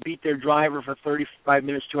range and they beat their driver for 35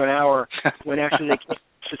 minutes to an hour, when actually they can't,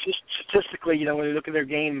 statistically, when they look at their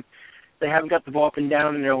game, they haven't got the ball up and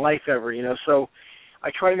down in their life ever. So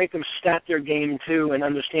I try to make them stat their game too and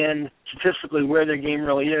understand statistically where their game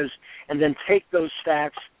really is, and then take those stats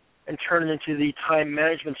and turn them into the time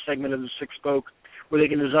management segment of the 6-spoke, where they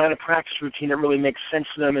can design a practice routine that really makes sense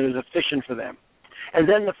to them and is efficient for them. And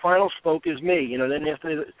then the final spoke is me. Then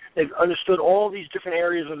after they've understood all these different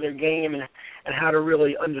areas of their game and how to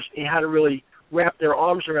really wrap their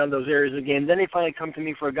arms around those areas of the game, then they finally come to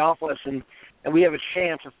me for a golf lesson, and we have a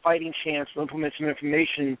fighting chance to implement some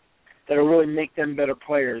information that will really make them better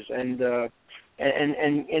players, and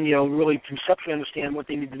really conceptually understand what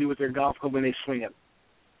they need to do with their golf club when they swing it.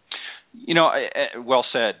 Well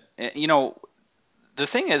said. The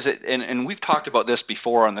thing is, and we've talked about this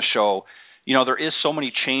before on the show, there is so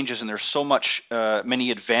many changes and there's so much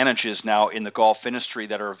many advantages now in the golf industry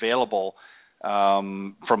that are available,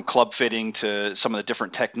 from club fitting to some of the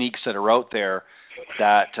different techniques that are out there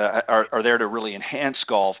that are there to really enhance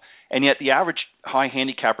golf. And yet the average high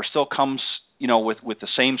handicapper still comes, with the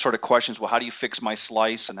same sort of questions. Well, how do you fix my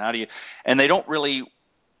slice, and they don't really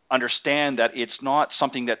understand that it's not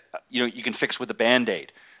something that you can fix with a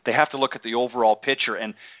Band-Aid. They have to look at the overall picture.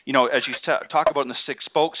 And, as you talk about in the 6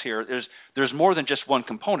 spokes here, there's more than just one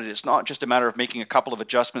component. It's not just a matter of making a couple of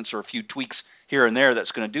adjustments or a few tweaks here and there that's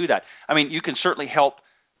going to do that. I mean, you can certainly help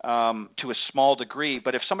to a small degree,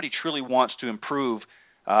 but if somebody truly wants to improve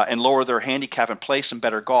and lower their handicap and play some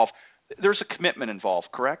better golf, there's a commitment involved,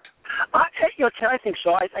 correct? Ted, I think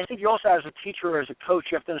so. I think you also, as a teacher or as a coach,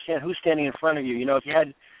 you have to understand who's standing in front of you. If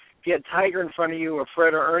you had Tiger in front of you or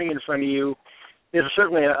Fred or Ernie in front of you, there's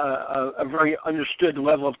certainly a very understood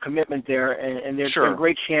level of commitment there, and they're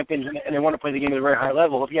great champions, and they want to play the game at a very high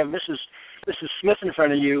level. If you have Mrs. Smith in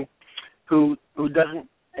front of you, who doesn't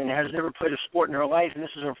and has never played a sport in her life, and this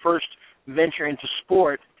is her first venture into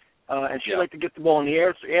sport, and she'd like to get the ball in the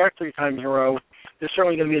air 3 times in a row, there's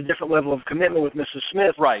certainly going to be a different level of commitment with Mrs.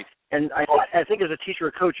 Smith. Right. And I think as a teacher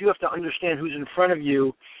or coach, you have to understand who's in front of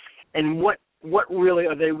you and what really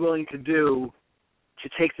are they willing to do to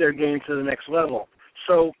take their game to the next level.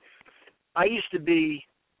 So I used to be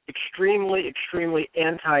extremely, extremely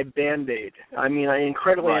anti-Band-Aid. I mean,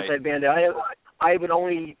 incredibly anti-Band-Aid. I would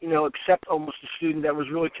only, accept almost a student that was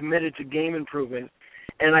really committed to game improvement.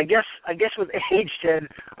 And I guess with age, Ted,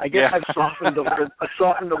 I've softened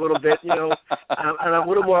a little bit, and I'm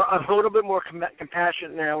a little bit more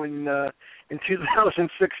compassionate now in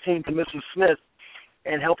 2016 to Mrs. Smith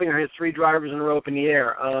and helping her hit 3 drivers in a row up in the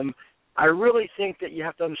air. I really think that you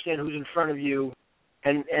have to understand who's in front of you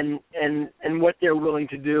and what they're willing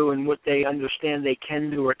to do and what they understand they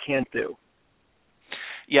can do or can't do.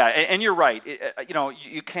 Yeah, and you're right.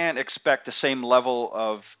 You can't expect the same level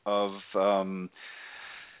of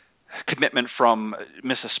commitment from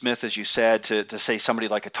Mrs. Smith, as you said, to say somebody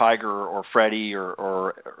like a Tiger or Freddie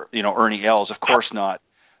or Ernie Els. Of course not.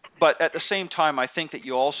 But at the same time, I think that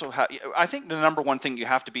you also have. I think the number one thing you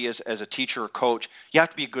have to be as a teacher or coach, you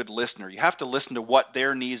have to be a good listener. You have to listen to what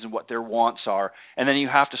their needs and what their wants are, and then you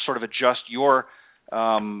have to sort of adjust your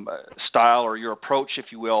style or your approach, if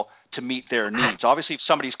you will, to meet their needs. Obviously, if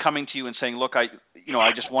somebody's coming to you and saying, "Look, I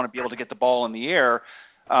just want to be able to get the ball in the air,"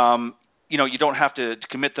 you don't have to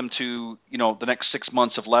commit them to the next 6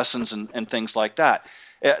 months of lessons and things like that.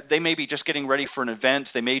 They may be just getting ready for an event.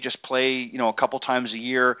 They may just play, a couple times a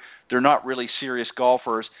year. They're not really serious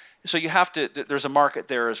golfers. So you have to. There's a market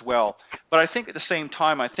there as well. But I think at the same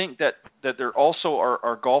time, I think that there also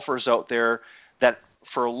are golfers out there that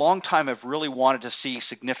for a long time have really wanted to see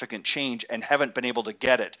significant change and haven't been able to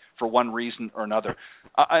get it for one reason or another.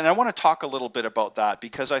 And I want to talk a little bit about that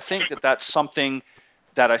because I think that that's something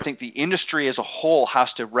that I think the industry as a whole has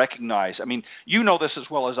to recognize. I mean, you know this as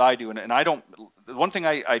well as I do, and I don't. The one thing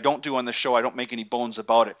I don't do on this show, I don't make any bones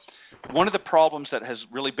about it. One of the problems that has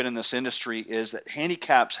really been in this industry is that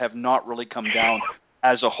handicaps have not really come down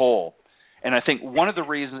as a whole. And I think one of the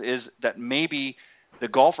reasons is that maybe the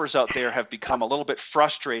golfers out there have become a little bit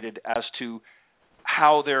frustrated as to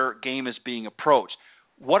how their game is being approached.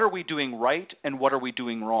 What are we doing right and what are we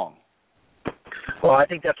doing wrong? Well, I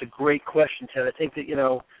think that's a great question, Ted. I think that,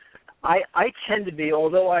 I tend to be,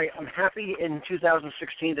 although I'm happy in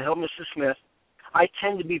 2016 to help Mrs. Smith, I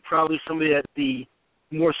tend to be probably somebody that the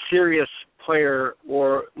more serious player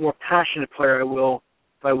or more passionate player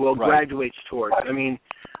graduates towards. I mean,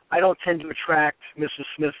 I don't tend to attract Mrs.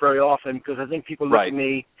 Smith very often because I think people look at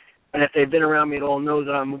me, and if they've been around me at all, know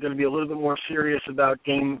that I'm going to be a little bit more serious about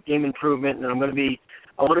game improvement, and I'm going to be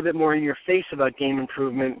a little bit more in your face about game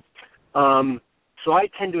improvement. So I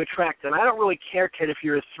tend to attract them. I don't really care, Ted, if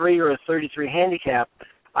you're a 3 or a 33 handicap.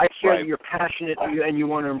 I care that you're passionate and you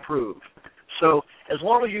want to improve. So as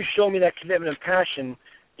long as you show me that commitment and passion,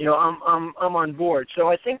 I'm on board. So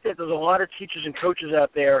I think that there's a lot of teachers and coaches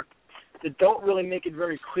out there that don't really make it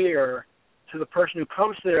very clear to the person who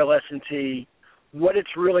comes to their lesson tee what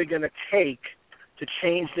it's really going to take to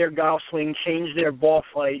change their golf swing, change their ball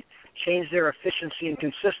flight, change their efficiency and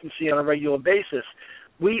consistency on a regular basis.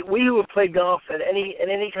 We who have played golf at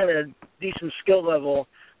any kind of decent skill level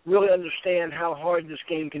really understand how hard this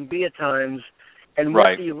game can be at times, and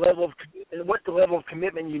what the level of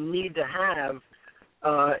commitment you need to have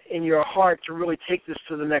in your heart to really take this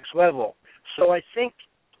to the next level. So I think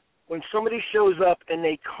when somebody shows up and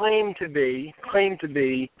they claim to be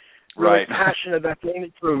really passionate about game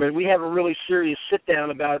improvement, we have a really serious sit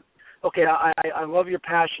down about, okay, I love your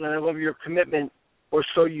passion and I love your commitment, or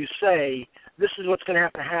so you say. This is what's going to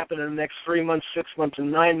have to happen in the next 3 months, 6 months,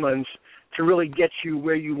 and 9 months to really get you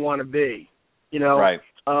where you want to be,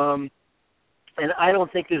 and I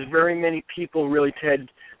don't think there's very many people really, Ted,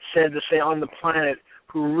 said to say on the planet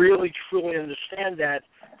who really truly understand that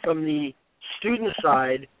from the student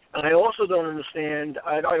side. And I also don't understand.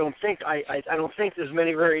 I don't think there's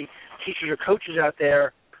many very teachers or coaches out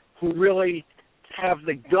there who really have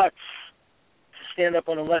the guts to stand up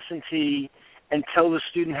on a lesson tee and tell the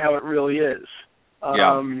student how it really is.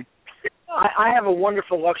 I have a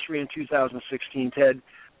wonderful luxury in 2016, Ted.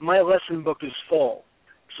 My lesson book is full.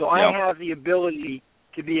 So I have the ability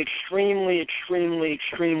to be extremely, extremely,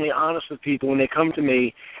 extremely honest with people when they come to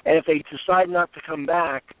me, and if they decide not to come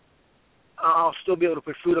back, I'll still be able to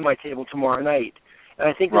put food on my table tomorrow night. And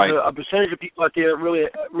I think there's a percentage of people out there that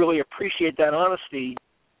really appreciate that honesty,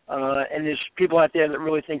 and there's people out there that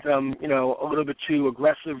really think that I'm, a little bit too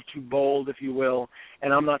aggressive, too bold, if you will,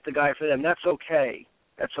 and I'm not the guy for them. That's okay.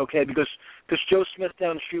 That's okay, because Joe Smith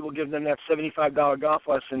down the street will give them that $75 golf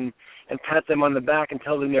lesson and pat them on the back and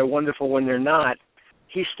tell them they're wonderful when they're not.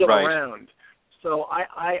 He's still around. So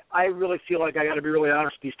I really feel like I got to be really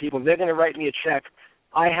honest with these people. If they're going to write me a check,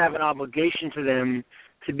 I have an obligation to them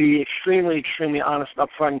to be extremely, extremely honest,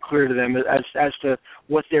 upfront, and clear to them as to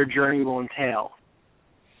what their journey will entail.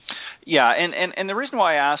 Yeah, and the reason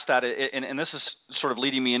why I asked that, and this is sort of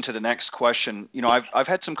leading me into the next question. I've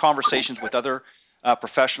had some conversations with other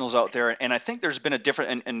professionals out there, and I think there's been a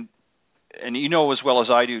different, and you know as well as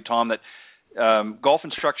I do, Tom, that golf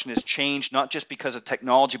instruction has changed not just because of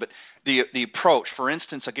technology, but the approach. For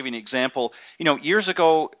instance, I'll give you an example. Years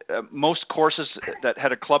ago, most courses that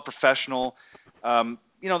had a club professional,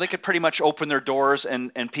 they could pretty much open their doors,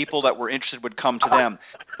 and people that were interested would come to them.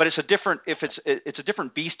 But it's a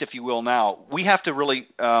different beast, if you will. Now we have to really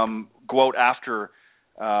go out after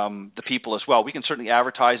the people as well. We can certainly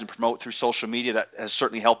advertise and promote through social media. That has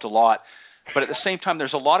certainly helped a lot. But at the same time,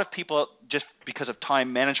 there's a lot of people just because of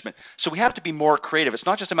time management. So we have to be more creative. It's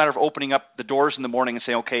not just a matter of opening up the doors in the morning and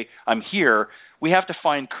saying, okay, I'm here. We have to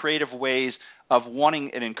find creative ways of wanting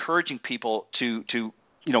and encouraging people to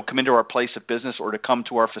come into our place of business or to come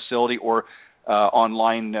to our facility or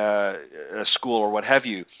online school or what have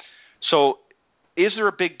you. So is there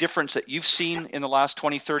a big difference that you've seen in the last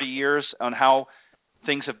 20, 30 years on how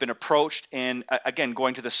things have been approached? And again,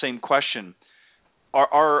 going to the same question,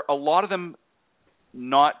 are a lot of them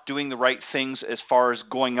not doing the right things as far as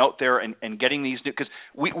going out there and getting these new, because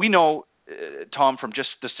we know, Tom, from just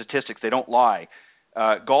the statistics, they don't lie.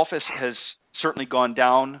 Golf has certainly gone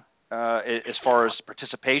down as far as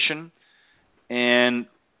participation, and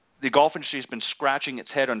the golf industry has been scratching its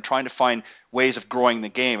head on trying to find ways of growing the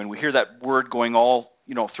game, and we hear that word going all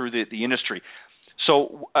through the industry.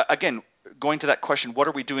 So again, going to that question, what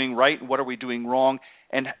are we doing right and what are we doing wrong,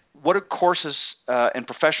 and what do courses and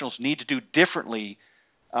professionals need to do differently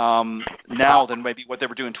now than maybe what they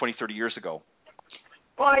were doing 20, 30 years ago?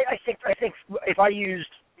 Well, I think if I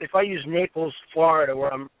use Naples, Florida,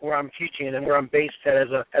 where I'm teaching and where I'm based at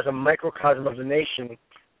as a microcosm of the nation,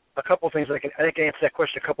 a couple of things I can answer that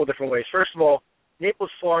question a couple of different ways. First of all,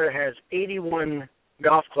 Naples, Florida has 81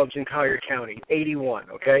 golf clubs in Collier County, 81,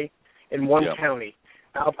 okay, in one county.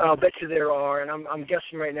 I'll bet you there are, and I'm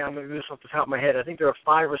guessing right now, I'm going to do this off the top of my head, I think there are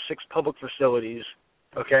 5 or 6 public facilities,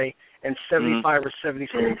 okay, and 75 or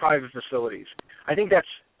 77 private facilities. I think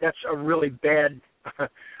that's a really bad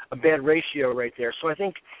ratio right there. So I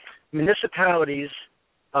think municipalities,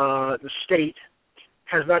 the state,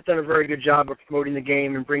 has not done a very good job of promoting the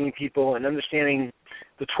game and bringing people and understanding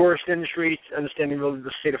the tourist industry, understanding really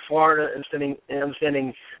the state of Florida,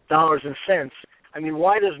 understanding dollars and cents. I mean,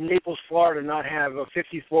 why does Naples, Florida not have a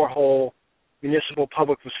 54-hole municipal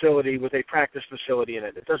public facility with a practice facility in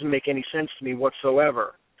it? It doesn't make any sense to me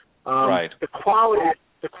whatsoever. Right. The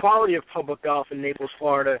quality of public golf in Naples,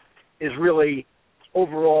 Florida is really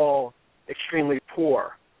overall extremely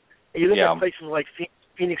poor. You look at places like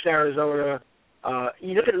Phoenix, Arizona.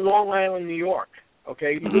 You look at Long Island, New York.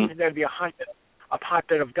 Okay, you think that'd be a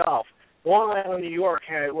hotbed of golf. Long Island, New York,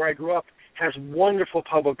 where I grew up, has wonderful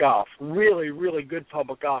public golf, really, really good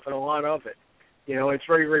public golf, and a lot of it. It's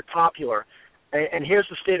very, very popular. And here's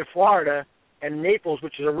the state of Florida and Naples,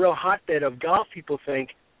 which is a real hotbed of golf, people think,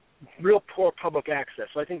 real poor public access.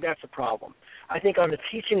 So I think that's a problem. I think on the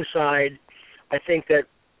teaching side, I think that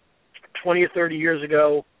 20 or 30 years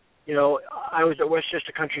ago, I was at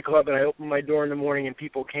Westchester Country Club, and I opened my door in the morning, and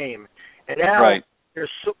people came. And now there's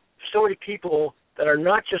so many people that are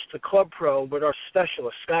not just the club pro, but are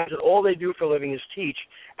specialists, guys that all they do for a living is teach,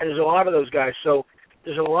 and there's a lot of those guys. So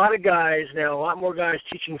there's a lot of guys now, a lot more guys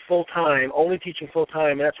teaching full-time, only teaching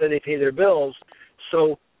full-time, and that's how they pay their bills.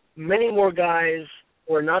 So many more guys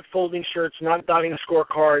who are not folding shirts, not dotting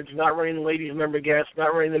scorecards, not running the ladies' member guest,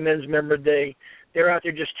 not running the men's member day. They're out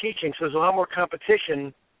there just teaching. So there's a lot more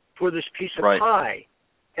competition for this piece of pie.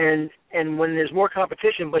 And when there's more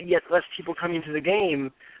competition, but yet less people coming to the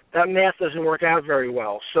game, that math doesn't work out very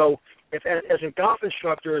well. So if as a golf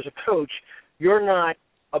instructor, as a coach, you're not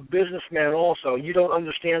a businessman also. You don't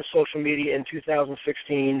understand social media in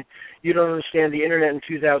 2016. You don't understand the internet in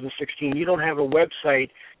 2016. You don't have a website.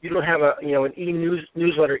 You don't have an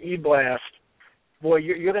e-newsletter, e-blast. boy,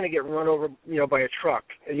 you're going to get run over, by a truck,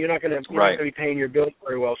 and you're not going to be paying your bills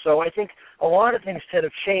very well. So I think a lot of things have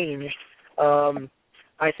changed.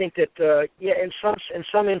 I think that in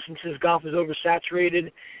some instances, golf is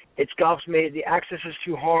oversaturated. Golf's made, the access is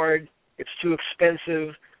too hard. It's too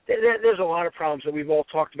expensive. There's a lot of problems that we've all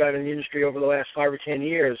talked about in the industry over the last 5 or 10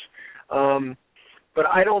 years. But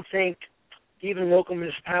I don't think even local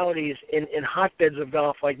municipalities in hotbeds of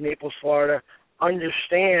golf like Naples, Florida,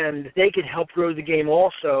 understand they can help grow the game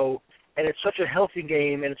also, and it's such a healthy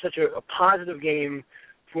game and it's such a positive game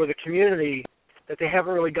for the community that they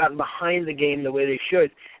haven't really gotten behind the game the way they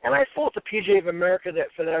should. And I fault the PGA of America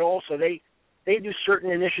for that also. They do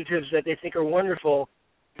certain initiatives that they think are wonderful.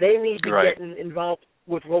 They need to get involved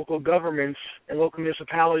with local governments and local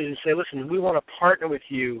municipalities and say, listen, we want to partner with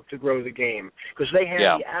you to grow the game, because they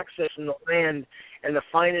have the access and the land and the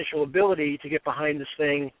financial ability to get behind this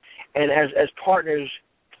thing, and as partners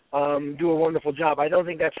do a wonderful job. I don't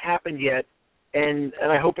think that's happened yet, and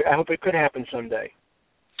I hope it could happen someday.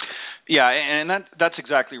 Yeah, and that's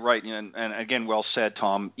exactly right, and again, well said,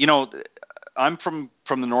 Tom. I'm from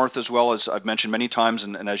the north as well, as I've mentioned many times,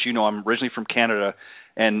 and as you know, I'm originally from Canada,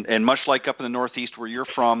 and much like up in the northeast where you're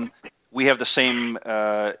from, we have the same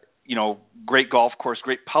great golf course,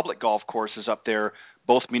 great public golf courses up there,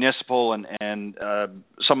 both municipal and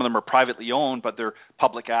some of them are privately owned, but they're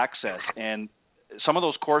public access. And some of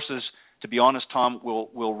those courses, to be honest, Tom,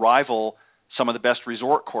 will rival some of the best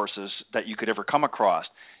resort courses that you could ever come across.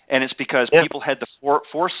 And it's because people had the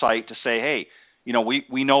foresight to say, hey,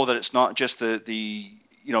 we know that it's not just the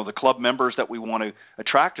club members that we want to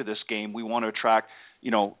attract to this game. We want to attract,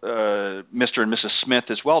 Mr. and Mrs. Smith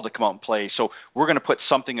as well to come out and play. So we're going to put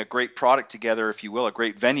a great product together, if you will, a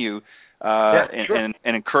great venue, and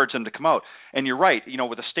encourage them to come out. And you're right,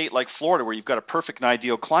 with a state like Florida where you've got a perfect and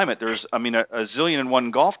ideal climate, there's, a zillion and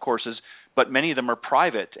one golf courses, but many of them are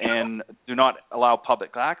private and do not allow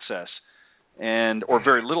public access or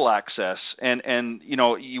very little access. And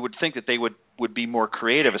you would think that they would be more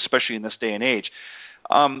creative, especially in this day and age.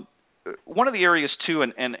 One of the areas too,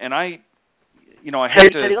 and I have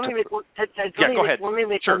to. Go ahead. Let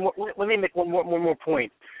me make one more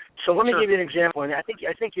point. So let me give you an example, and I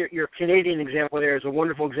think your Canadian example there is a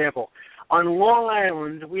wonderful example. On Long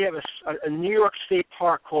Island, we have a New York State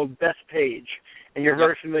park called Bethpage, and you're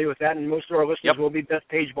very familiar with that, and most of our listeners will be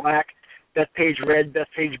Bethpage Black, Bethpage Red,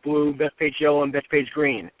 Bethpage Blue, Bethpage Yellow, and Bethpage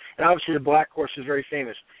Green. And obviously the Black course is very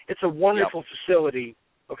famous. It's a wonderful facility,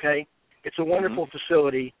 okay? It's a wonderful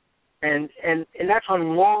facility, and that's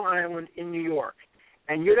on Long Island in New York.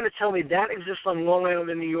 And you're going to tell me that exists on Long Island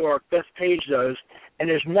in New York, Bethpage does, and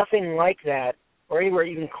there's nothing like that or anywhere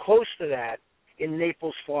even close to that in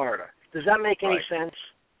Naples, Florida. Does that make any sense?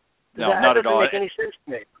 No, not at all. That doesn't make any sense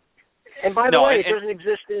to me. And by the way, it doesn't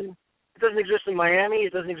exist in Miami.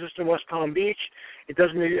 It doesn't exist in West Palm Beach. It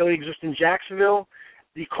doesn't really exist in Jacksonville.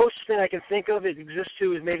 The closest thing I can think of it exists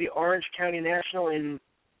to is maybe Orange County National in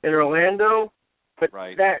Orlando. But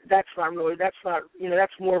that's not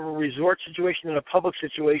that's more of a resort situation than a public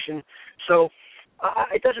situation. So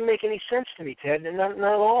it doesn't make any sense to me, Ted, not at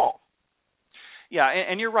all. Yeah,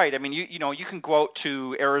 and you're right. I mean, you can go out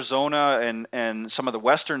to Arizona and some of the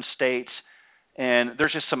western states, and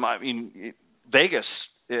there's just some. I mean, Vegas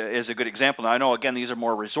is a good example. Now, I know again these are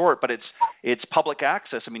more resort, but it's public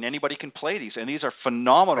access. I mean, anybody can play these, and these are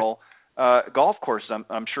phenomenal golf courses.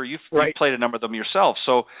 I'm sure you've played a number of them yourself.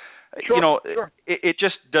 So. It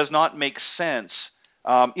just does not make sense.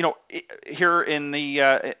 Here in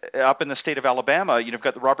up in the state of Alabama, you've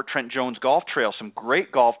got the Robert Trent Jones Golf Trail, some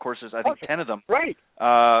great golf courses. I think 10 of them.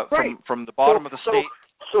 From the bottom of the state.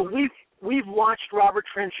 So we've watched Robert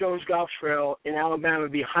Trent Jones Golf Trail in Alabama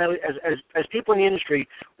be highly, as people in the industry,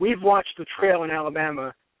 we've watched the trail in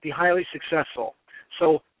Alabama be highly successful.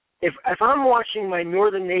 So if I'm watching my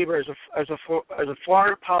northern neighbor as a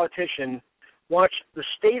Florida politician watch the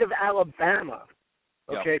state of Alabama,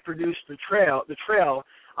 produce the trail,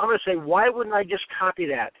 I'm going to say, why wouldn't I just copy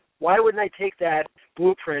that? Why wouldn't I take that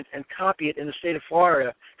blueprint and copy it in the state of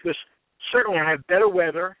Florida? Because certainly I have better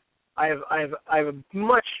weather. I have a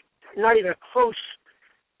much, not even a close,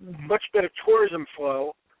 much better tourism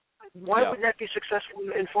flow. Why wouldn't that be successful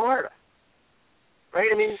in Florida? Right?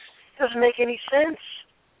 I mean, it doesn't make any sense.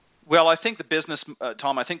 Well, I think the business,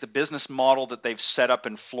 Tom, the business model that they've set up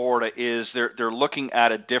in Florida is they're looking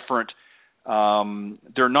at a different.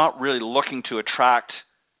 They're not really looking to attract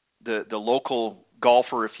the local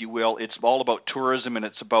golfer, if you will. It's all about tourism, and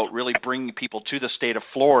it's about really bringing people to the state of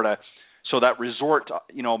Florida. So that resort,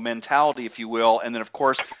 mentality, if you will, and then of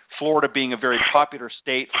course Florida being a very popular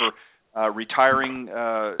state for retiring,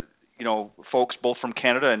 folks both from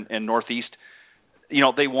Canada and Northeast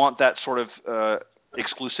they want that sort of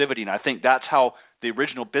exclusivity, and I think that's how the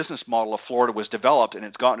original business model of Florida was developed, and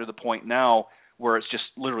it's gotten to the point now where it's just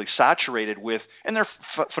literally saturated with, and they're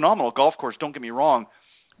phenomenal golf courses, don't get me wrong,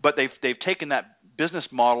 but they've taken that business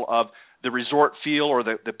model of the resort feel or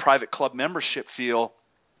the private club membership feel,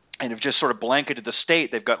 and have just sort of blanketed the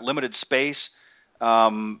state. They've got limited space.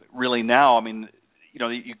 Really now, I mean,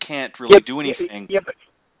 you can't really do anything.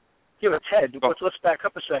 But Ted, let's back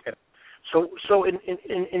up a second. So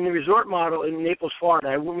in the resort model in Naples, Florida,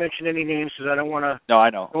 I won't mention any names because I don't want to. No, I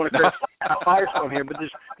know. I want to create a firestorm here, but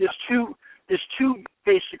there's two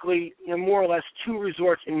basically, more or less two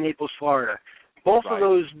resorts in Naples, Florida. Both of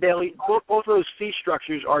those both of those fee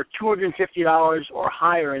structures are $250 or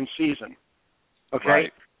higher in season. Okay,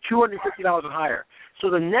 right. $250 or higher. So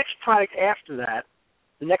the next product after that,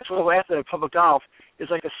 the next level after that, public golf, is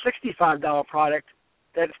like a $65 product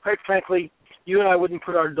that, quite frankly, you and I wouldn't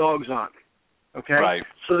put our dogs on. Okay? Right.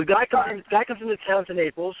 So the guy comes into town to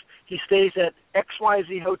Naples. He stays at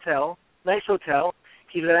XYZ Hotel, nice hotel.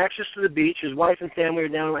 He's got access to the beach. His wife and family are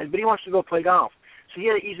down, but he wants to go play golf. So he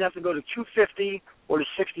either have to go to 250 or to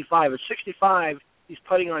 65. At 65, he's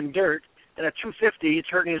putting on dirt, and at 250, it's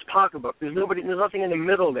hurting his pocketbook. There's nothing in the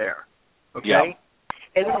middle there. Okay? Yeah.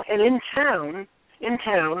 And in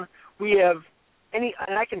town, we have and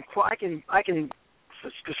I can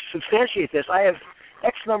substantiate this. I have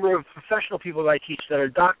X number of professional people that I teach that are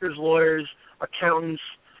doctors, lawyers, accountants,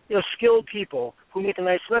 skilled people who make a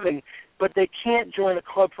nice living, but they can't join a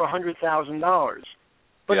club for $100,000.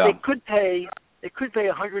 But they could pay a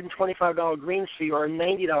 $125 greens fee or a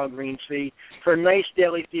 $90 greens fee for a nice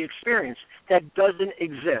daily fee experience. That doesn't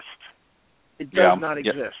exist. It does not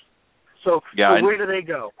exist. So where do they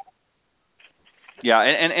go? Yeah,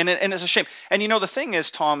 and it's a shame. And the thing is,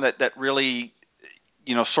 Tom, that really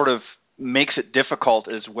sort of makes it difficult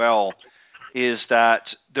as well is that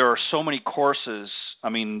there are so many courses, I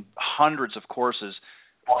mean hundreds of courses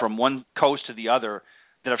from one coast to the other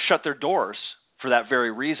that have shut their doors for that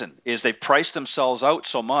very reason, is they've priced themselves out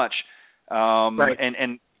so much. Right.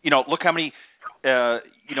 And look how many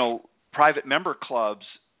private member clubs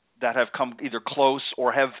that have come either close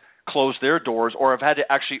or have closed their doors or have had to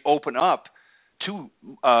actually open up to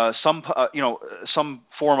some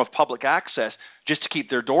form of public access just to keep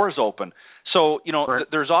their doors open. So, right.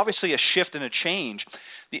 There's obviously a shift and a change.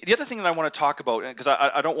 The other thing that I want to talk about, because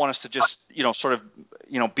I don't want us to just, sort of,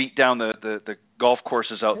 beat down the golf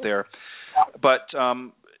courses out there, but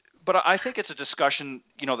I think it's a discussion,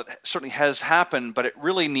 that certainly has happened, but it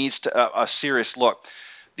really needs a serious look.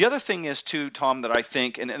 The other thing is, too, Tom, that I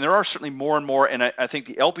think, and there are certainly more and more, and I think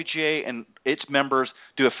the LPGA and its members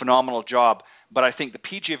do a phenomenal job, but I think the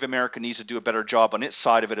PGA of America needs to do a better job on its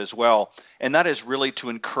side of it as well, and that is really to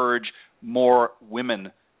encourage more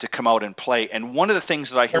women to come out and play. And one of the things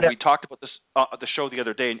that I hear, we talked about this at the show the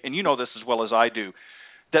other day, and you know this as well as I do,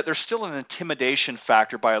 that there's still an intimidation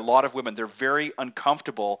factor by a lot of women. They're very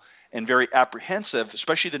uncomfortable and very apprehensive,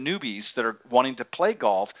 especially the newbies that are wanting to play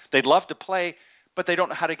golf. They'd love to play, but they don't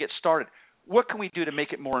know how to get started. What can we do to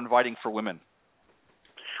make it more inviting for women?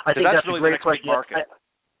 I think that's really a great the next question. market.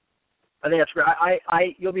 I think that's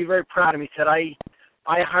great. You'll be very proud of me, Ted. I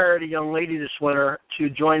hired a young lady this winter to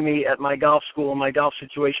join me at my golf school, my golf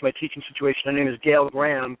situation, my teaching situation. Her name is Gail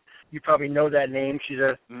Graham. You probably know that name.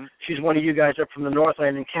 She's one of you guys up from the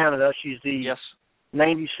Northland in Canada. She's the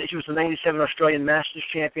she was the 97 Australian Masters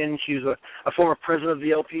champion. She was a former president of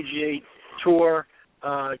the LPGA Tour.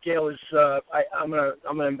 Gail is I'm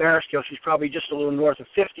gonna embarrass Gail. She's probably just a little north of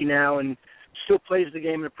 50 now, and still plays the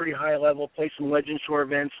game at a pretty high level. Plays some Legends Tour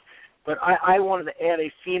events. But I wanted to add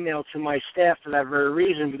a female to my staff for that very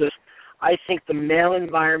reason, because I think the male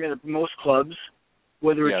environment of most clubs,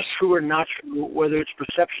 whether it's true or not true, whether it's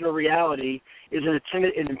perception or reality, is an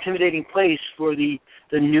intimidating place for the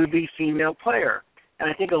newbie female player. And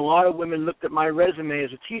I think a lot of women looked at my resume as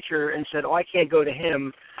a teacher and said, I can't go to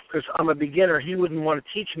him because I'm a beginner. He wouldn't want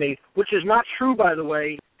to teach me, which is not true, by the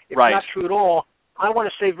way. It's not true at all. I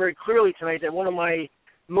want to say very clearly tonight that one of my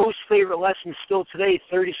most favorite lessons still today,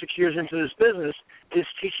 36 years into this business, is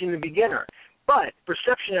teaching the beginner. But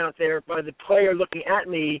perception out there by the player looking at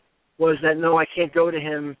me was that, no, I can't go to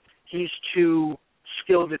him. He's too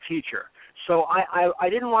skilled a teacher. So I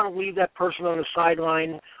didn't want to leave that person on the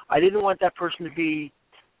sideline. I didn't want that person to be,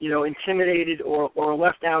 intimidated or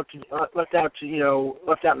left out in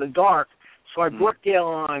the dark. So I brought Gail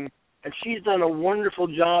on, and she's done a wonderful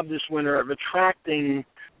job this winter of attracting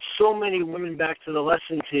so many women back to the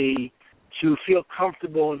lesson tee to feel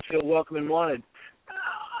comfortable and feel welcome and wanted.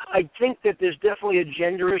 I think that there's definitely a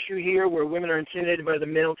gender issue here where women are intimidated by the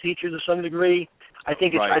male teacher to some degree. I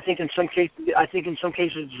think in some cases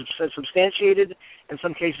it's substantiated, in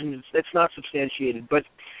some cases it's not substantiated. But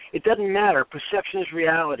it doesn't matter. Perception is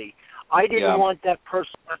reality. I didn't want that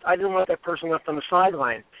person. I didn't want that person left on the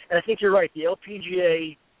sideline. And I think you're right. The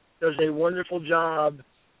LPGA does a wonderful job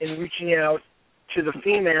in reaching out to the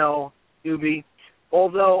female newbie,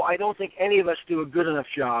 although I don't think any of us do a good enough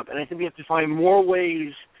job. And I think we have to find more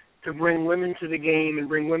ways to bring women to the game and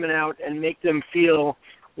bring women out and make them feel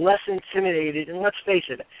less intimidated. And let's face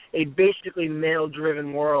it, a basically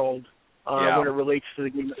male-driven world when it relates to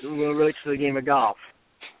the game of golf.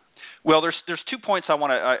 Well, there's 2 points I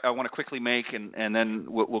want to quickly make, and then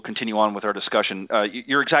we'll continue on with our discussion.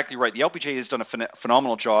 You're exactly right. The LPGA has done a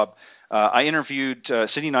phenomenal job.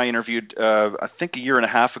 Cindy and I interviewed, I think a year and a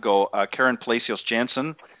half ago, Karen Palacios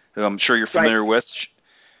Jansen, who I'm sure you're familiar with.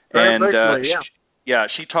 And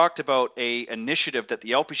she talked about a initiative that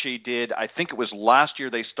the LPGA did. I think it was last year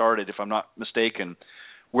they started, if I'm not mistaken,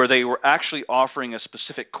 where they were actually offering a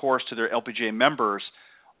specific course to their LPGA members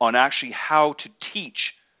on actually how to teach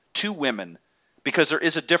to women, because there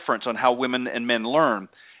is a difference on how women and men learn.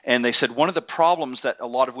 And they said one of the problems that a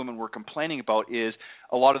lot of women were complaining about is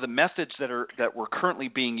a lot of the methods that were currently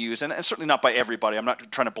being used, and certainly not by everybody, I'm not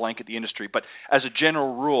trying to blanket the industry, but as a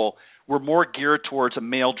general rule, were more geared towards a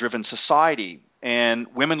male-driven society. And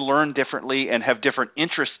women learn differently and have different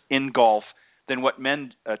interests in golf than what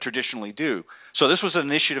men traditionally do. So this was an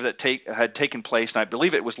initiative that had taken place, and I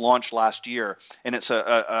believe it was launched last year. And it's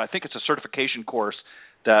I think it's a certification course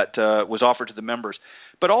that was offered to the members.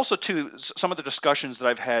 But also, too, some of the discussions that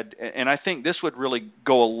I've had, and I think this would really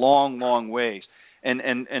go a long, long ways.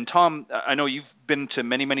 And Tom, I know you've been to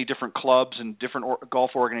many, many different clubs and different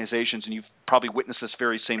golf organizations, and you've probably witnessed this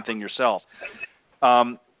very same thing yourself.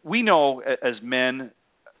 We know as men,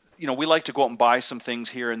 we like to go out and buy some things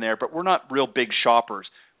here and there, but we're not real big shoppers.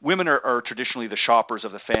 Women are traditionally the shoppers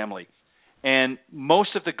of the family. And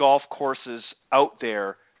most of the golf courses out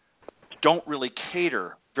there don't really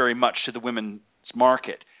cater very much to the women's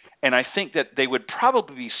market. And I think that they would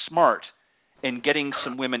probably be smart in getting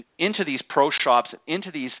some women into these pro shops, into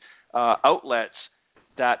these outlets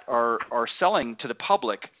that are selling to the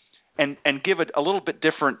public, and give it a little bit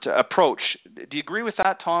different approach. Do you agree with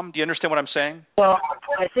that, Tom? Do you understand what I'm saying? Well,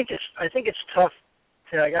 I think it's tough.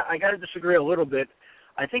 I got to disagree a little bit.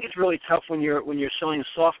 I think it's really tough when you're selling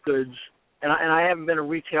soft goods, and I haven't been a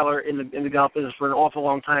retailer in the golf business for an awful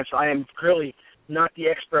long time, so I am clearly not the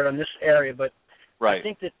expert on this area. But right. I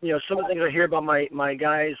think that some of the things I hear about my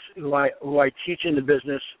guys who I teach in the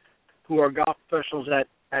business, who are golf professionals at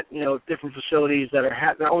different facilities that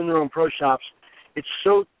own their own pro shops, it's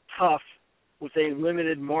so tough with a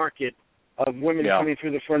limited market of women coming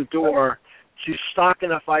through the front door to stock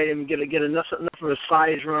enough item, get enough of a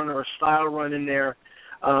size run or a style run in there,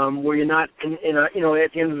 where you're not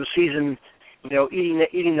at the end of the season,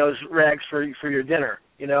 eating those rags for your dinner.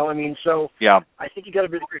 So I think you got to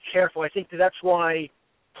be very careful. I think that's why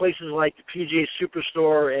places like the PGA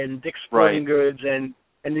Superstore and Dick's Sporting Goods and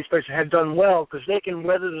these places have done well, because they can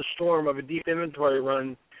weather the storm of a deep inventory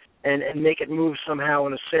run and make it move somehow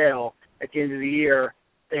in a sale at the end of the year.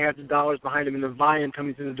 They have the dollars behind them and the volume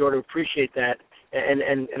coming through the door to appreciate that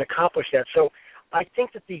and accomplish that. So I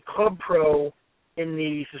think that the Club Pro in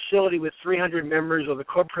the facility with 300 members, or the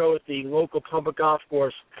Club Pro at the local public golf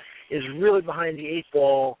course, is really behind the eight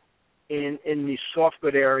ball in the soft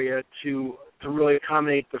good area to really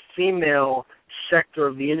accommodate the female sector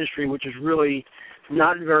of the industry, which is really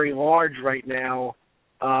not very large right now,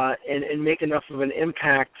 and make enough of an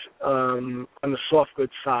impact on the soft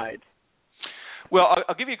goods side. Well,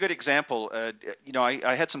 I'll give you a good example.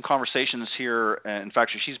 I had some conversations here. In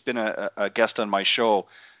fact, she's been a guest on my show,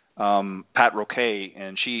 Pat Roquet,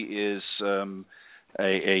 and she is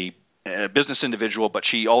a business individual, but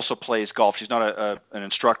she also plays golf. She's not an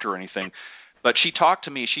instructor or anything. But she talked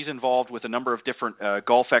to me. She's involved with a number of different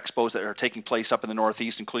golf expos that are taking place up in the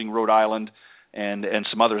Northeast, including Rhode Island and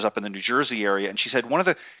some others up in the New Jersey area. And she said one of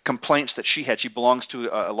the complaints that she had, she belongs to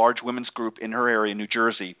a large women's group in her area, New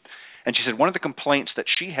Jersey, and she said one of the complaints that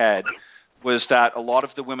she had was that a lot of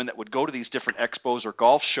the women that would go to these different expos or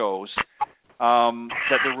golf shows,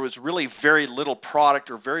 that there was really very little product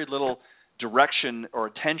or very little direction or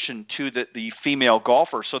attention to the female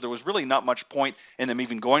golfer. So there was really not much point in them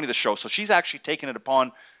even going to the show. So she's actually taken it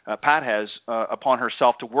upon, Pat has, upon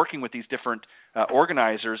herself to working with these different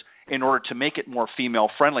organizers in order to make it more female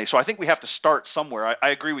friendly. So I think we have to start somewhere. I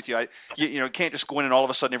agree with you. You can't just go in and all of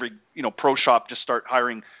a sudden every pro shop just start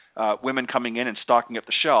hiring women coming in and stocking up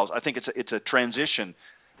the shelves. I think it's a transition.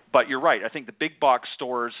 But you're right. I think the big box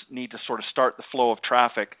stores need to sort of start the flow of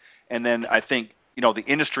traffic, and then I think the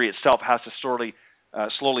industry itself has to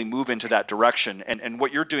slowly move into that direction. And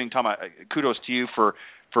what you're doing, Tom, kudos to you for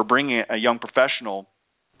bringing a young professional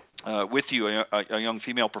with you, a young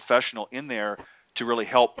female professional in there to really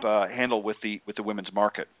help handle with the women's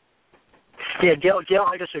market. Yeah, Gail,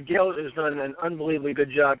 like I said, Gail has done an unbelievably good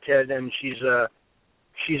job, Ted, and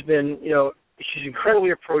she's been, she's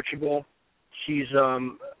incredibly approachable. She's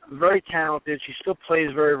very talented. She still plays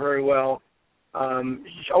very, very well.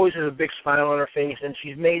 She always has a big smile on her face, and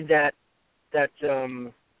she's made that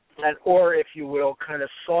aura, if you will, kind of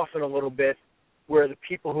soften a little bit, where the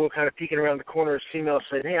people who are kind of peeking around the corner as females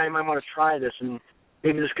say, hey, I might want to try this, and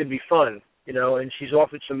maybe this could be fun, and she's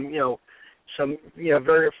offered some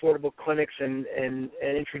very affordable clinics and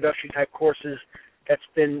introductory type courses that's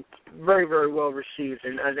been very, very well received,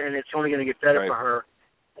 and it's only going to get better for her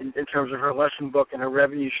in terms of her lesson book and her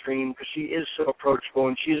revenue stream, because she is so approachable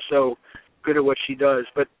and she is so good at what she does.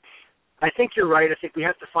 But I think you're right. I think we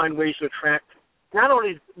have to find ways to attract not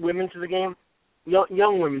only women to the game,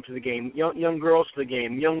 young women to the game, young girls to the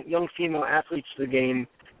game, young female athletes to the game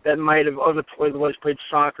that might have otherwise played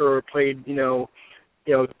soccer or played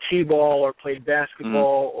t-ball or played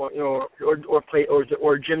basketball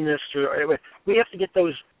or gymnast or we have to get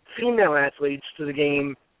those female athletes to the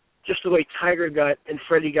game just the way Tiger got and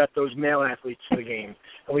Freddie got those male athletes to the game,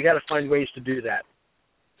 and we got to find ways to do that.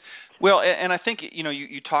 Well, and I think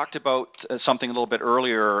you talked about something a little bit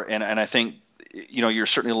earlier, and I think you're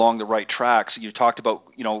certainly along the right tracks. You talked about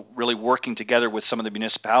really working together with some of the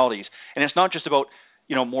municipalities, and it's not just about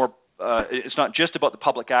it's not just about the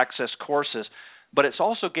public access courses, but it's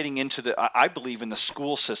also getting into I believe in the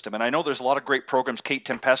school system. And I know there's a lot of great programs. Kate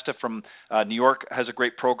Tempesta from New York has a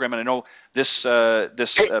great program, and I know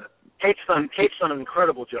Kate's done an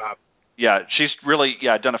incredible job. Yeah, she's really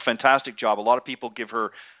done a fantastic job. A lot of people give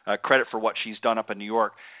her credit for what she's done up in New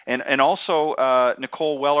York, and also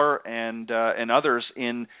Nicole Weller and others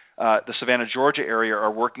in the Savannah, Georgia area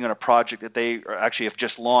are working on a project that they actually have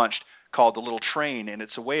just launched called The Little Train, and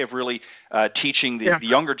it's a way of really teaching the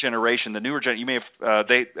younger generation, the newer generation. You may have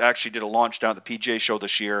they actually did a launch down at the PGA show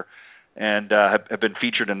this year, and have been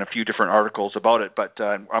featured in a few different articles about it. But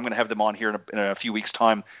I'm going to have them on here in a few weeks'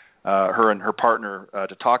 time, her and her partner,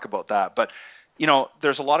 to talk about that. But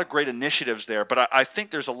there's a lot of great initiatives there, but I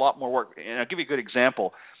think there's a lot more work. And I'll give you a good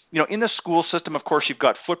example. In the school system, of course, you've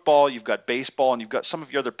got football, you've got baseball, and you've got some of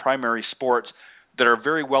your other primary sports that are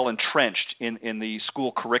very well entrenched in the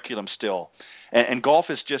school curriculum still. And golf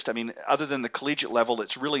is just, other than the collegiate level,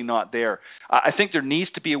 it's really not there. I think there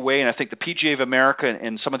needs to be a way, and I think the PGA of America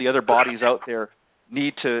and some of the other bodies out there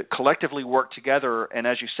need to collectively work together and,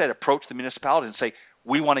 as you said, approach the municipality and say,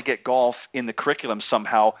 we want to get golf in the curriculum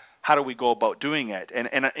somehow. How do we go about doing it? And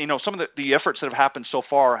some of the efforts that have happened so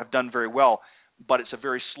far have done very well, but it's a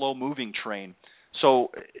very slow-moving train.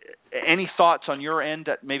 So any thoughts on your end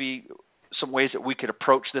that maybe some ways that we could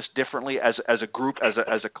approach this differently as a group,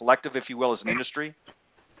 as a collective, if you will, as an industry?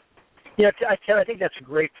 Yeah, I think that's a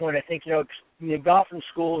great point. I think, golf in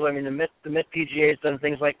schools, the Met PGA has done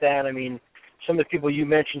things like that. Some of the people you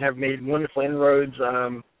mentioned have made wonderful inroads.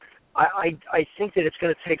 I think that it's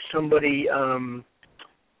going to take somebody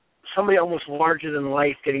almost larger than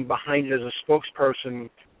life getting behind it as a spokesperson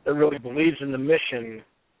that really believes in the mission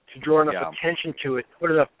to draw enough attention to it, put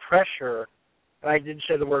enough pressure. I did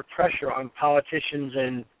say the word pressure on politicians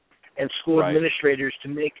and school administrators to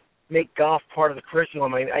make golf part of the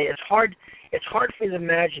curriculum. It's hard for me to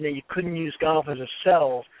imagine that you couldn't use golf as a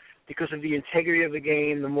sell because of the integrity of the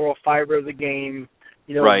game, the moral fiber of the game,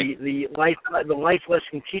 the life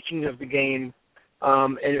lesson teaching of the game,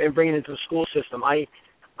 and bringing it into the school system. I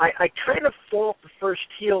kind of fault the first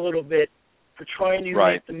tee a little bit for trying to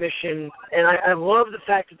make the mission, and I love the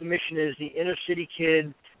fact that the mission is the inner city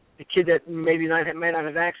kid, the kid that maybe may not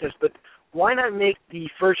have access, but why not make the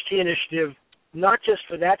first tee initiative not just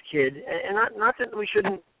for that kid, and not that we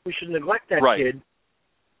should neglect that kid,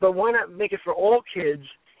 but why not make it for all kids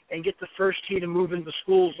and get the first tee to move into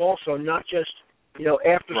schools also, not just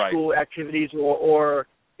after school activities or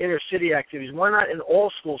inner city activities. Why not in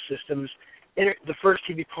all school systems the first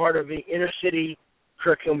tee be part of the inner city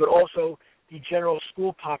curriculum, but also the general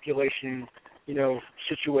school population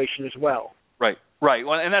situation as well. Right.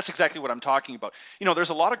 Well, and that's exactly what I'm talking about.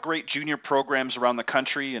 There's a lot of great junior programs around the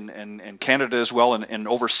country and Canada as well and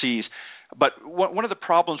overseas. But one of the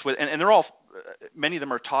problems with, and they're all, many of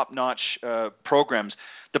them are top-notch programs.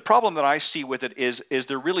 The problem that I see with it is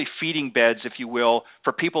they're really feeding beds, if you will,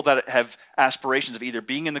 for people that have aspirations of either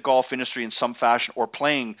being in the golf industry in some fashion or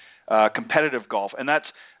playing competitive golf. And that's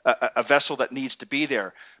a vessel that needs to be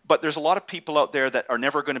there. But there's a lot of people out there that are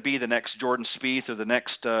never going to be the next Jordan Spieth or the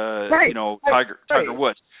next Tiger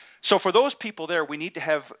Woods. So for those people there, we need to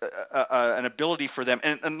have an ability for them.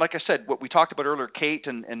 And like I said, what we talked about earlier, Kate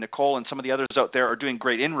and Nicole and some of the others out there are doing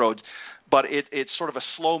great inroads, but it's sort of a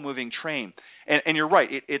slow-moving train. And you're right,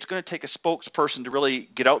 it's going to take a spokesperson to really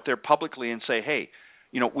get out there publicly and say, hey,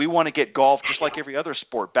 we want to get golf just like every other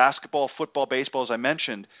sport, basketball, football, baseball, as I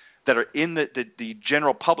mentioned, that are in the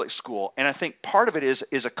general public school. And I think part of it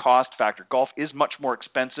is a cost factor. Golf is much more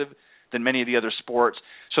expensive than many of the other sports.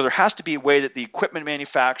 So there has to be a way that the equipment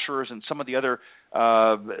manufacturers and some of the other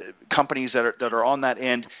companies that are on that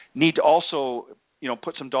end need to also,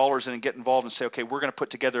 put some dollars in and get involved and say, okay, we're going to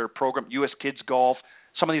put together a program, U.S. Kids Golf,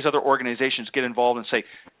 some of these other organizations get involved and say,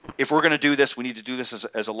 if we're going to do this, we need to do this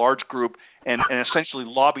as a large group and essentially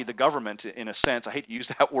lobby the government in a sense. I hate to use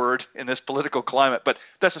that word in this political climate, but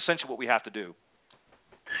that's essentially what we have to do.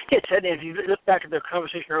 Yeah, Ted, if you look back at the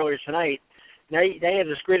conversation earlier tonight, now they have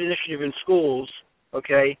this great initiative in schools,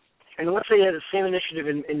 okay? And let's say you had the same initiative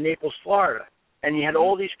in Naples, Florida, and you had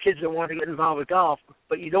all these kids that want to get involved with golf,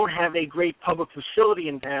 but you don't have a great public facility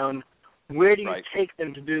in town. Where do you take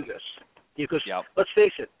them to do this? Because let's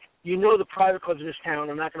face it, the private clubs in this town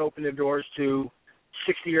are not going to open their doors to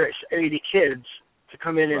 60 or 80 kids to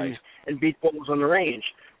come in and beat balls on the range.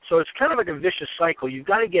 So it's kind of like a vicious cycle. You've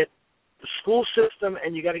got to get the school system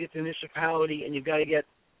and you've got to get the municipality and you've got to get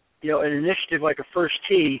an initiative like a First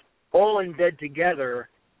Tee all in bed together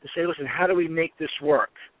to say, listen, how do we make this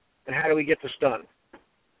work? And how do we get this done?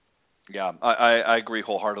 Yeah, I agree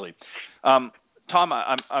wholeheartedly. Tom,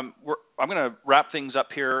 I'm going to wrap things up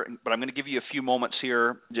here, but I'm going to give you a few moments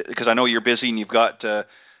here because I know you're busy and you've got a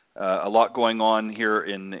lot going on here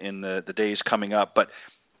in the days coming up. But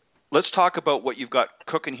let's talk about what you've got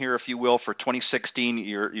cooking here, if you will, for 2016.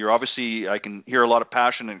 You're obviously, I can hear a lot of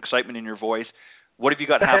passion and excitement in your voice. What have you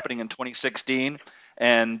got happening in 2016?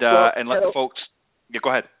 And let the folks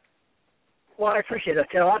go ahead. Well, I appreciate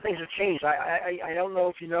that. A lot of things have changed. I don't know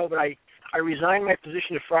if you know, but I resigned my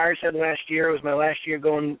position at Friars Head last year. It was my last year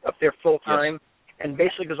going up there full time. Yes. And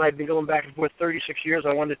basically because I've been going back and forth 36 years,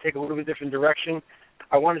 I wanted to take a little bit different direction.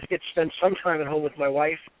 I wanted to spend some time at home with my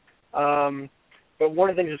wife. But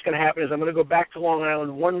one of the things that's going to happen is I'm going to go back to Long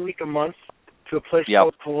Island 1 week a month to a place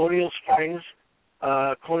called Colonial Springs,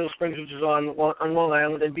 which is on Long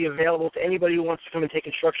Island, and be available to anybody who wants to come and take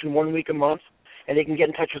instruction 1 week a month. And they can get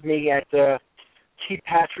in touch with me at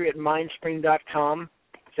tpatri@mindspring.com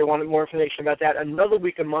if they want more information about that. Another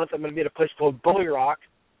week a month, I'm going to be at a place called Bully Rock,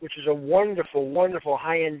 which is a wonderful, wonderful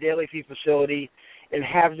high-end daily fee facility in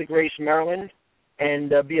Havre de Grace, Maryland,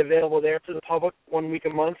 and be available there to the public 1 week a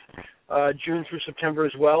month, June through September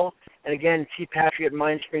as well. And again,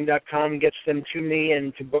 tpatri@mindspring.com gets them to me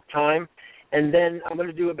and to book time. And then I'm going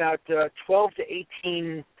to do about 12 to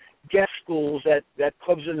 18 guest schools that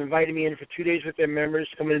clubs have invited me in for 2 days with their members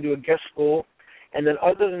to come in and do a guest school. And then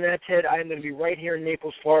other than that, Ted, I'm going to be right here in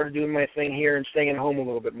Naples, Florida, doing my thing here and staying at home a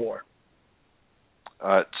little bit more.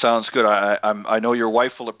 Sounds good. I know your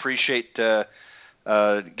wife will appreciate getting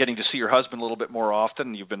to see your husband a little bit more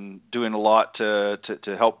often. You've been doing a lot to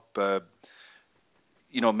help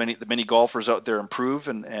many golfers out there improve,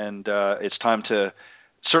 and it's time to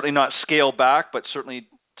certainly not scale back, but certainly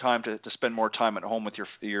time to spend more time at home with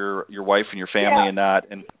your wife and your family and that.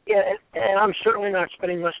 And I'm certainly not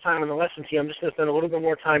spending less time on the lesson tee. I'm just going to spend a little bit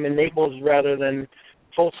more time in Naples rather than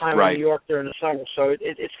full time in New York during the summer. So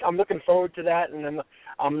I'm looking forward to that, and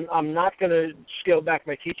I'm not going to scale back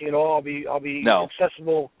my teaching at all. I'll be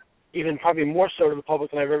accessible, even probably more so to the public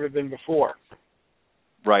than I've ever been before.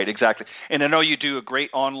 Right, exactly. And I know you do a great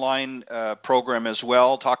online program as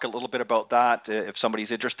well. Talk a little bit about that if somebody's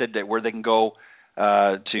interested, where they can go.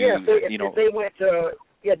 If they went to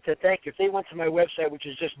my website, which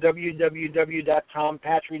is just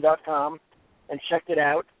www.tompatri.com, and checked it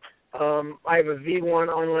out. I have a V1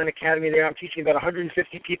 online academy there. I'm teaching about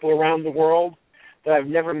 150 people around the world that I've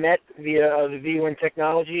never met via the V1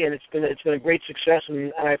 technology, and it's been a great success.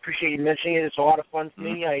 And I appreciate you mentioning it. It's a lot of fun for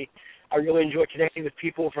me. I really enjoy connecting with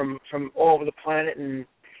people from all over the planet and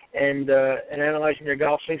analyzing their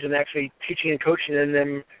golf swings and actually teaching and coaching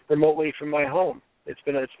them remotely from my home. It's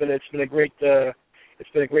been a great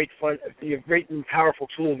fun, great and powerful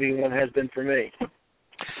tool V1 has been for me.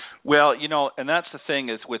 Well, and that's the thing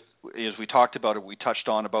is as we talked about it, we touched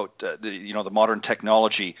on about the modern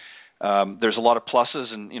technology. There's a lot of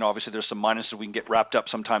pluses, and obviously there's some minuses. We can get wrapped up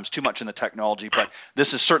sometimes too much in the technology, but this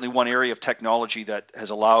is certainly one area of technology that has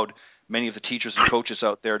allowed many of the teachers and coaches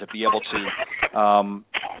out there to be able to,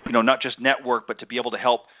 not just network, but to be able to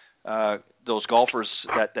help those golfers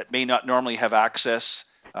that may not normally have access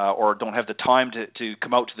or don't have the time to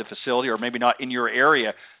come out to the facility, or maybe not in your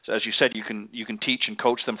area. So as you said, you can teach and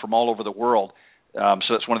coach them from all over the world. So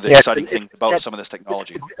that's one of the exciting things about some of this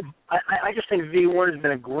technology. I just think V1 has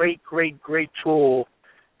been a great tool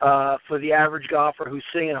for the average golfer who's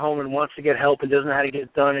sitting at home and wants to get help and doesn't know how to get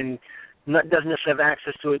it done and doesn't necessarily have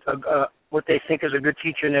access to what they think is a good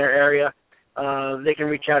teacher in their area. They can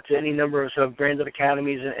reach out to any number of branded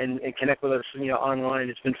academies and connect with us, online.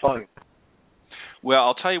 It's been fun. Well,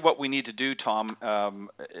 I'll tell you what we need to do, Tom,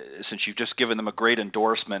 since you've just given them a great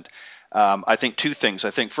endorsement. I think two things.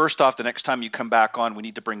 I think first off, the next time you come back on, we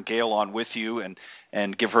need to bring Gail on with you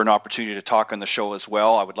and give her an opportunity to talk on the show as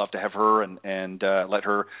well. I would love to have her and let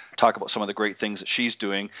her talk about some of the great things that she's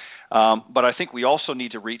doing. But I think we also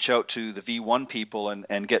need to reach out to the V1 people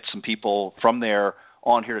and get some people from there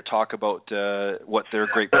on here to talk about what their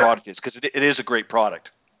great product is, because it is a great product.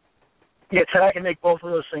 Yeah, Ted, I can make both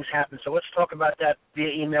of those things happen. So let's talk about that via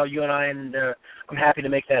email, you and I, and I'm happy to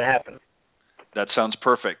make that happen. That sounds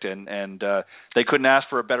perfect, and they couldn't ask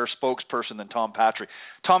for a better spokesperson than Tom Patri.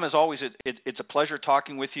 Tom, as always, it's a pleasure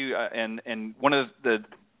talking with you, and one of the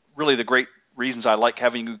great reasons I like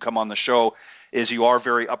having you come on the show is you are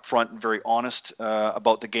very upfront and very honest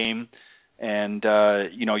about the game, and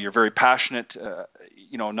you're very passionate.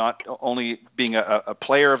 Not only being a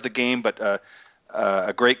player of the game, but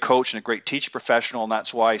a great coach and a great teacher professional, and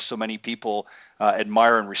that's why so many people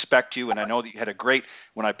admire and respect you. And I know that you had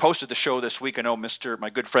when I posted the show this week, I know my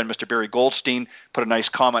good friend Mr. Barry Goldstein put a nice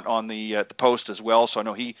comment on the post as well, so I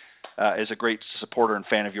know he is a great supporter and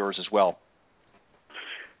fan of yours as well.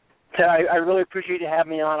 Ted, I really appreciate you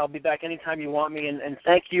having me on. I'll be back anytime you want me, and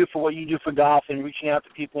thank you for what you do for golf and reaching out to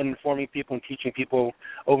people and informing people and teaching people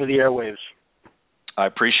over the airwaves. I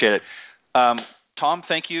appreciate it. Tom,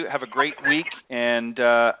 thank you. Have a great week, and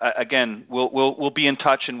again, we'll be in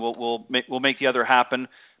touch, and we'll make the other happen.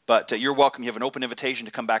 But you're welcome. You have an open invitation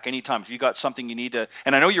to come back anytime if you got something you need to.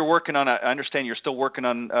 And I know you're working on. I understand you're still working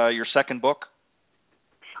on your second book.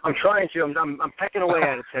 I'm trying to. I'm pecking away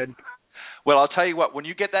at it, Ted. Well, I'll tell you what. When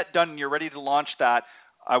you get that done and you're ready to launch that,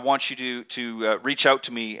 I want you to reach out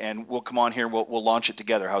to me, and we'll come on here and we'll launch it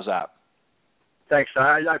together. How's that? Thanks.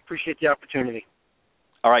 I appreciate the opportunity.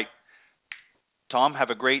 All right. Tom, have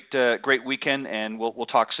a great weekend, and we'll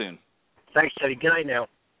talk soon. Thanks, Teddy. Good night now.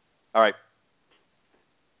 All right.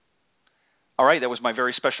 All right, that was my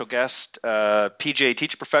very special guest, PGA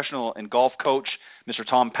teacher professional and golf coach, Mr.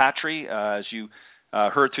 Tom Patri. As you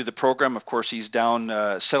heard through the program, of course, he's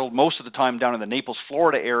settled most of the time down in the Naples,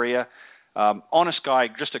 Florida area. Honest guy,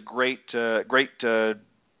 just a great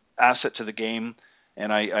asset to the game,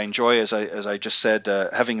 and I enjoy, as I just said,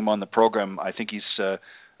 having him on the program. I think he's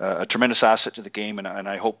a tremendous asset to the game, and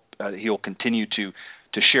I hope he'll continue to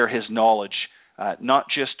share his knowledge, not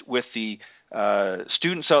just with the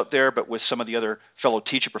students out there, but with some of the other fellow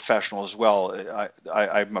teacher professionals as well.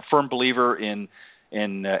 I'm a firm believer in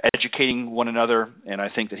educating one another, and I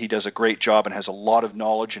think that he does a great job and has a lot of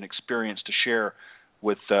knowledge and experience to share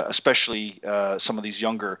with especially some of these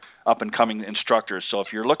younger up-and-coming instructors. So if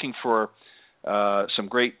you're looking for some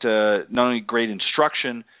great, not only great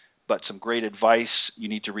instruction, but some great advice, you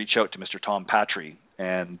need to reach out to Mr. Tom Patri,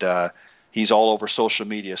 and he's all over social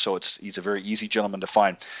media, so he's a very easy gentleman to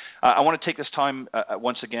find. I want to take this time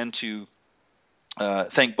once again to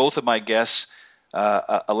thank both of my guests,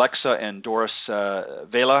 Alexa and Doris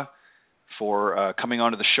Vela, for coming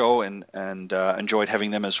onto the show, and enjoyed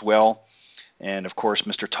having them as well. And, of course,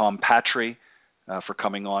 Mr. Tom Patri for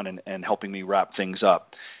coming on and helping me wrap things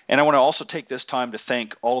up. And I want to also take this time to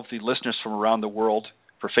thank all of the listeners from around the world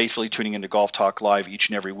for faithfully tuning into Golf Talk Live each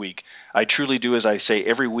and every week. I truly do, as I say,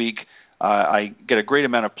 every week I get a great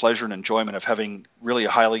amount of pleasure and enjoyment of having really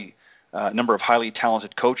a number of highly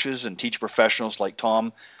talented coaches and teacher professionals like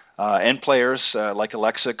Tom and players like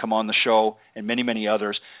Alexa come on the show, and many, many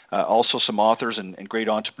others. Also some authors and great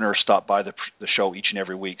entrepreneurs stop by the show each and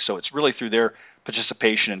every week. So it's really through their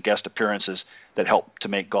participation and guest appearances that help to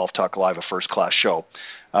make Golf Talk Live a first-class show.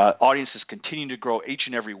 Audiences continue to grow each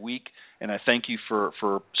and every week, and I thank you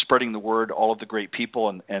for spreading the word, all of the great people,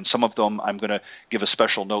 and some of them I'm going to give a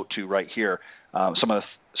special note to right here. Some of the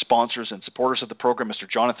sponsors and supporters of the program, Mr.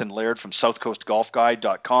 Jonathan Laird from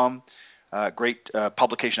SouthCoastGolfGuide.com. Great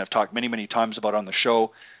publication I've talked many, many times about on the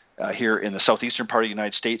show here in the southeastern part of the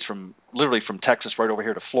United States, literally from Texas right over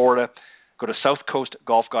here to Florida. Go to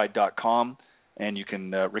SouthCoastGolfGuide.com, and you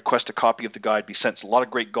can request a copy of the guide, be sent. A lot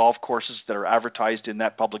of great golf courses that are advertised in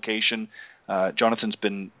that publication. Jonathan's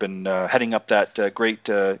been heading up that great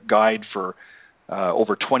guide for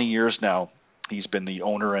over 20 years now. He's been the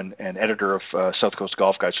owner and editor of South Coast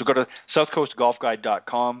Golf Guide. So go to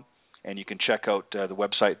SouthCoastGolfGuide.com and you can check out the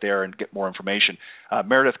website there and get more information.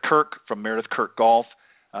 Meredith Kirk from Meredith Kirk Golf.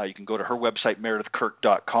 You can go to her website,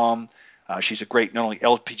 meredithkirk.com. She's a great, not only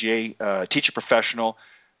LPGA teacher professional,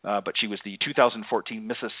 but she was the 2014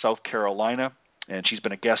 Mrs. South Carolina, and she's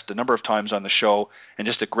been a guest a number of times on the show, and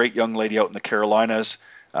just a great young lady out in the Carolinas,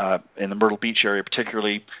 in the Myrtle Beach area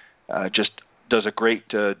particularly, just does a great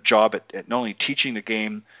job at not only teaching the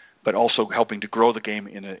game, but also helping to grow the game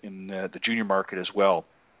in the junior market as well.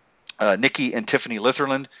 Nikki and Tiffany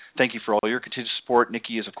Litherland, thank you for all your continued support.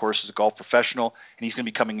 Nikki is, of course, a golf professional, and he's going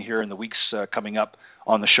to be coming here in the weeks coming up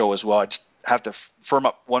on the show as well. I just have to firm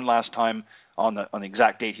up one last time on the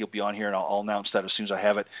exact date he'll be on here, and I'll announce that as soon as I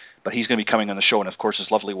have it. But he's going to be coming on the show, and, of course, his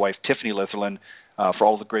lovely wife, Tiffany Litherland, for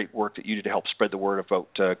all the great work that you did to help spread the word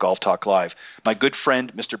about Golf Talk Live. My good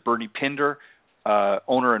friend, Mr. Bernie Pinder,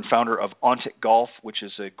 owner and founder of Ontic Golf, which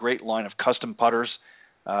is a great line of custom putters.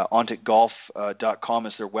 OnticGolf.com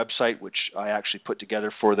is their website, which I actually put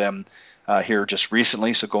together for them here just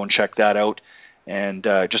recently, so go and check that out. And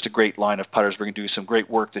just a great line of putters. We're going to do some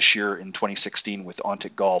great work this year in 2016 with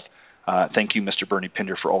Ontic Golf. Thank you, Mr. Bernie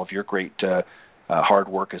Pinder, for all of your great hard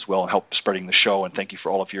work as well and help spreading the show, and thank you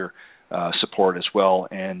for all of your support as well.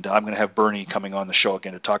 And I'm going to have Bernie coming on the show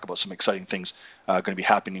again to talk about some exciting things going to be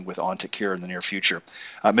happening with Ontic here in the near future.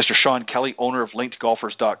 Mr. Sean Kelly, owner of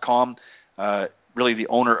LinkedGolfers.com, really the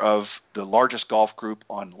owner of the largest golf group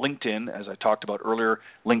on LinkedIn. As I talked about earlier,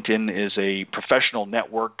 LinkedIn is a professional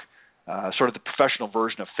network, sort of the professional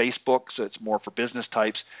version of Facebook, so it's more for business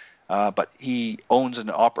types. But he owns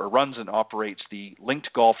and runs and operates the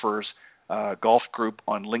Linked Golfers golf group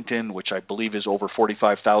on LinkedIn, which I believe is over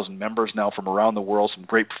 45,000 members now from around the world, some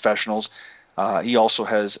great professionals. He also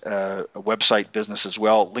has a website business as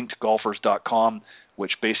well, linkedgolfers.com,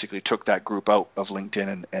 which basically took that group out of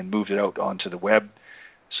LinkedIn and moved it out onto the web.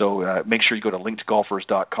 So make sure you go to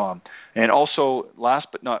linkedgolfers.com. And also, last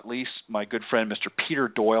but not least, my good friend, Mr. Peter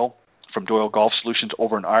Doyle from Doyle Golf Solutions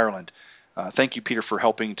over in Ireland. Thank you, Peter, for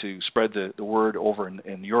helping to spread the word over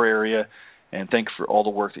in your area, and thank you for all the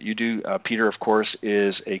work that you do. Peter, of course,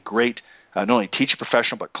 is a great not only teacher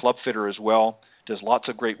professional but club fitter as well. Does lots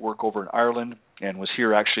of great work over in Ireland and was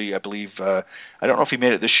here actually, I believe, I don't know if he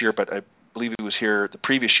made it this year, but I believe he was here the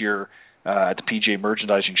previous year at the PGA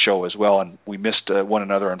Merchandising Show as well, and we missed one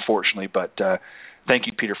another, unfortunately, but thank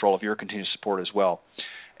you, Peter, for all of your continued support as well.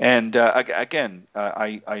 And again,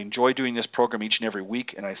 I enjoy doing this program each and every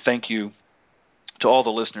week, and I thank you to all the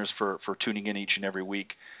listeners for tuning in each and every week.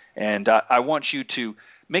 And I want you to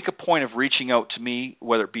make a point of reaching out to me,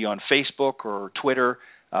 whether it be on Facebook or Twitter.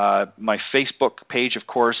 My Facebook page, of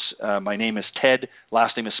course, my name is Ted.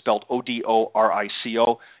 Last name is spelled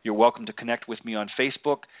Odorico. You're welcome to connect with me on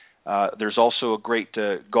Facebook. There's also a great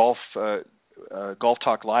Golf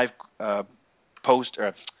Talk Live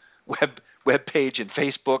web page in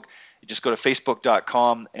Facebook. You just go to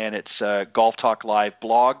facebook.com, and it's Golf Talk Live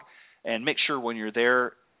blog. And make sure when you're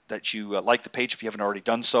there that you like the page if you haven't already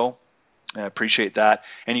done so. I appreciate that.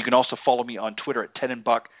 And you can also follow me on Twitter at Ted and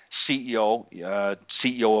Buck CEO.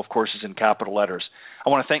 CEO, of course, is in capital letters. I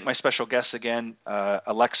want to thank my special guests again,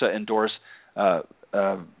 Alexa and Doris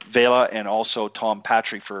Vela, and also Tom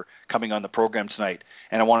Patri for coming on the program tonight.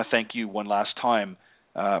 And I want to thank you one last time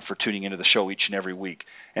for tuning into the show each and every week.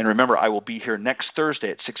 And remember, I will be here next Thursday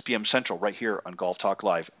at 6 p.m. Central right here on Golf Talk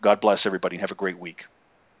Live. God bless everybody and have a great week.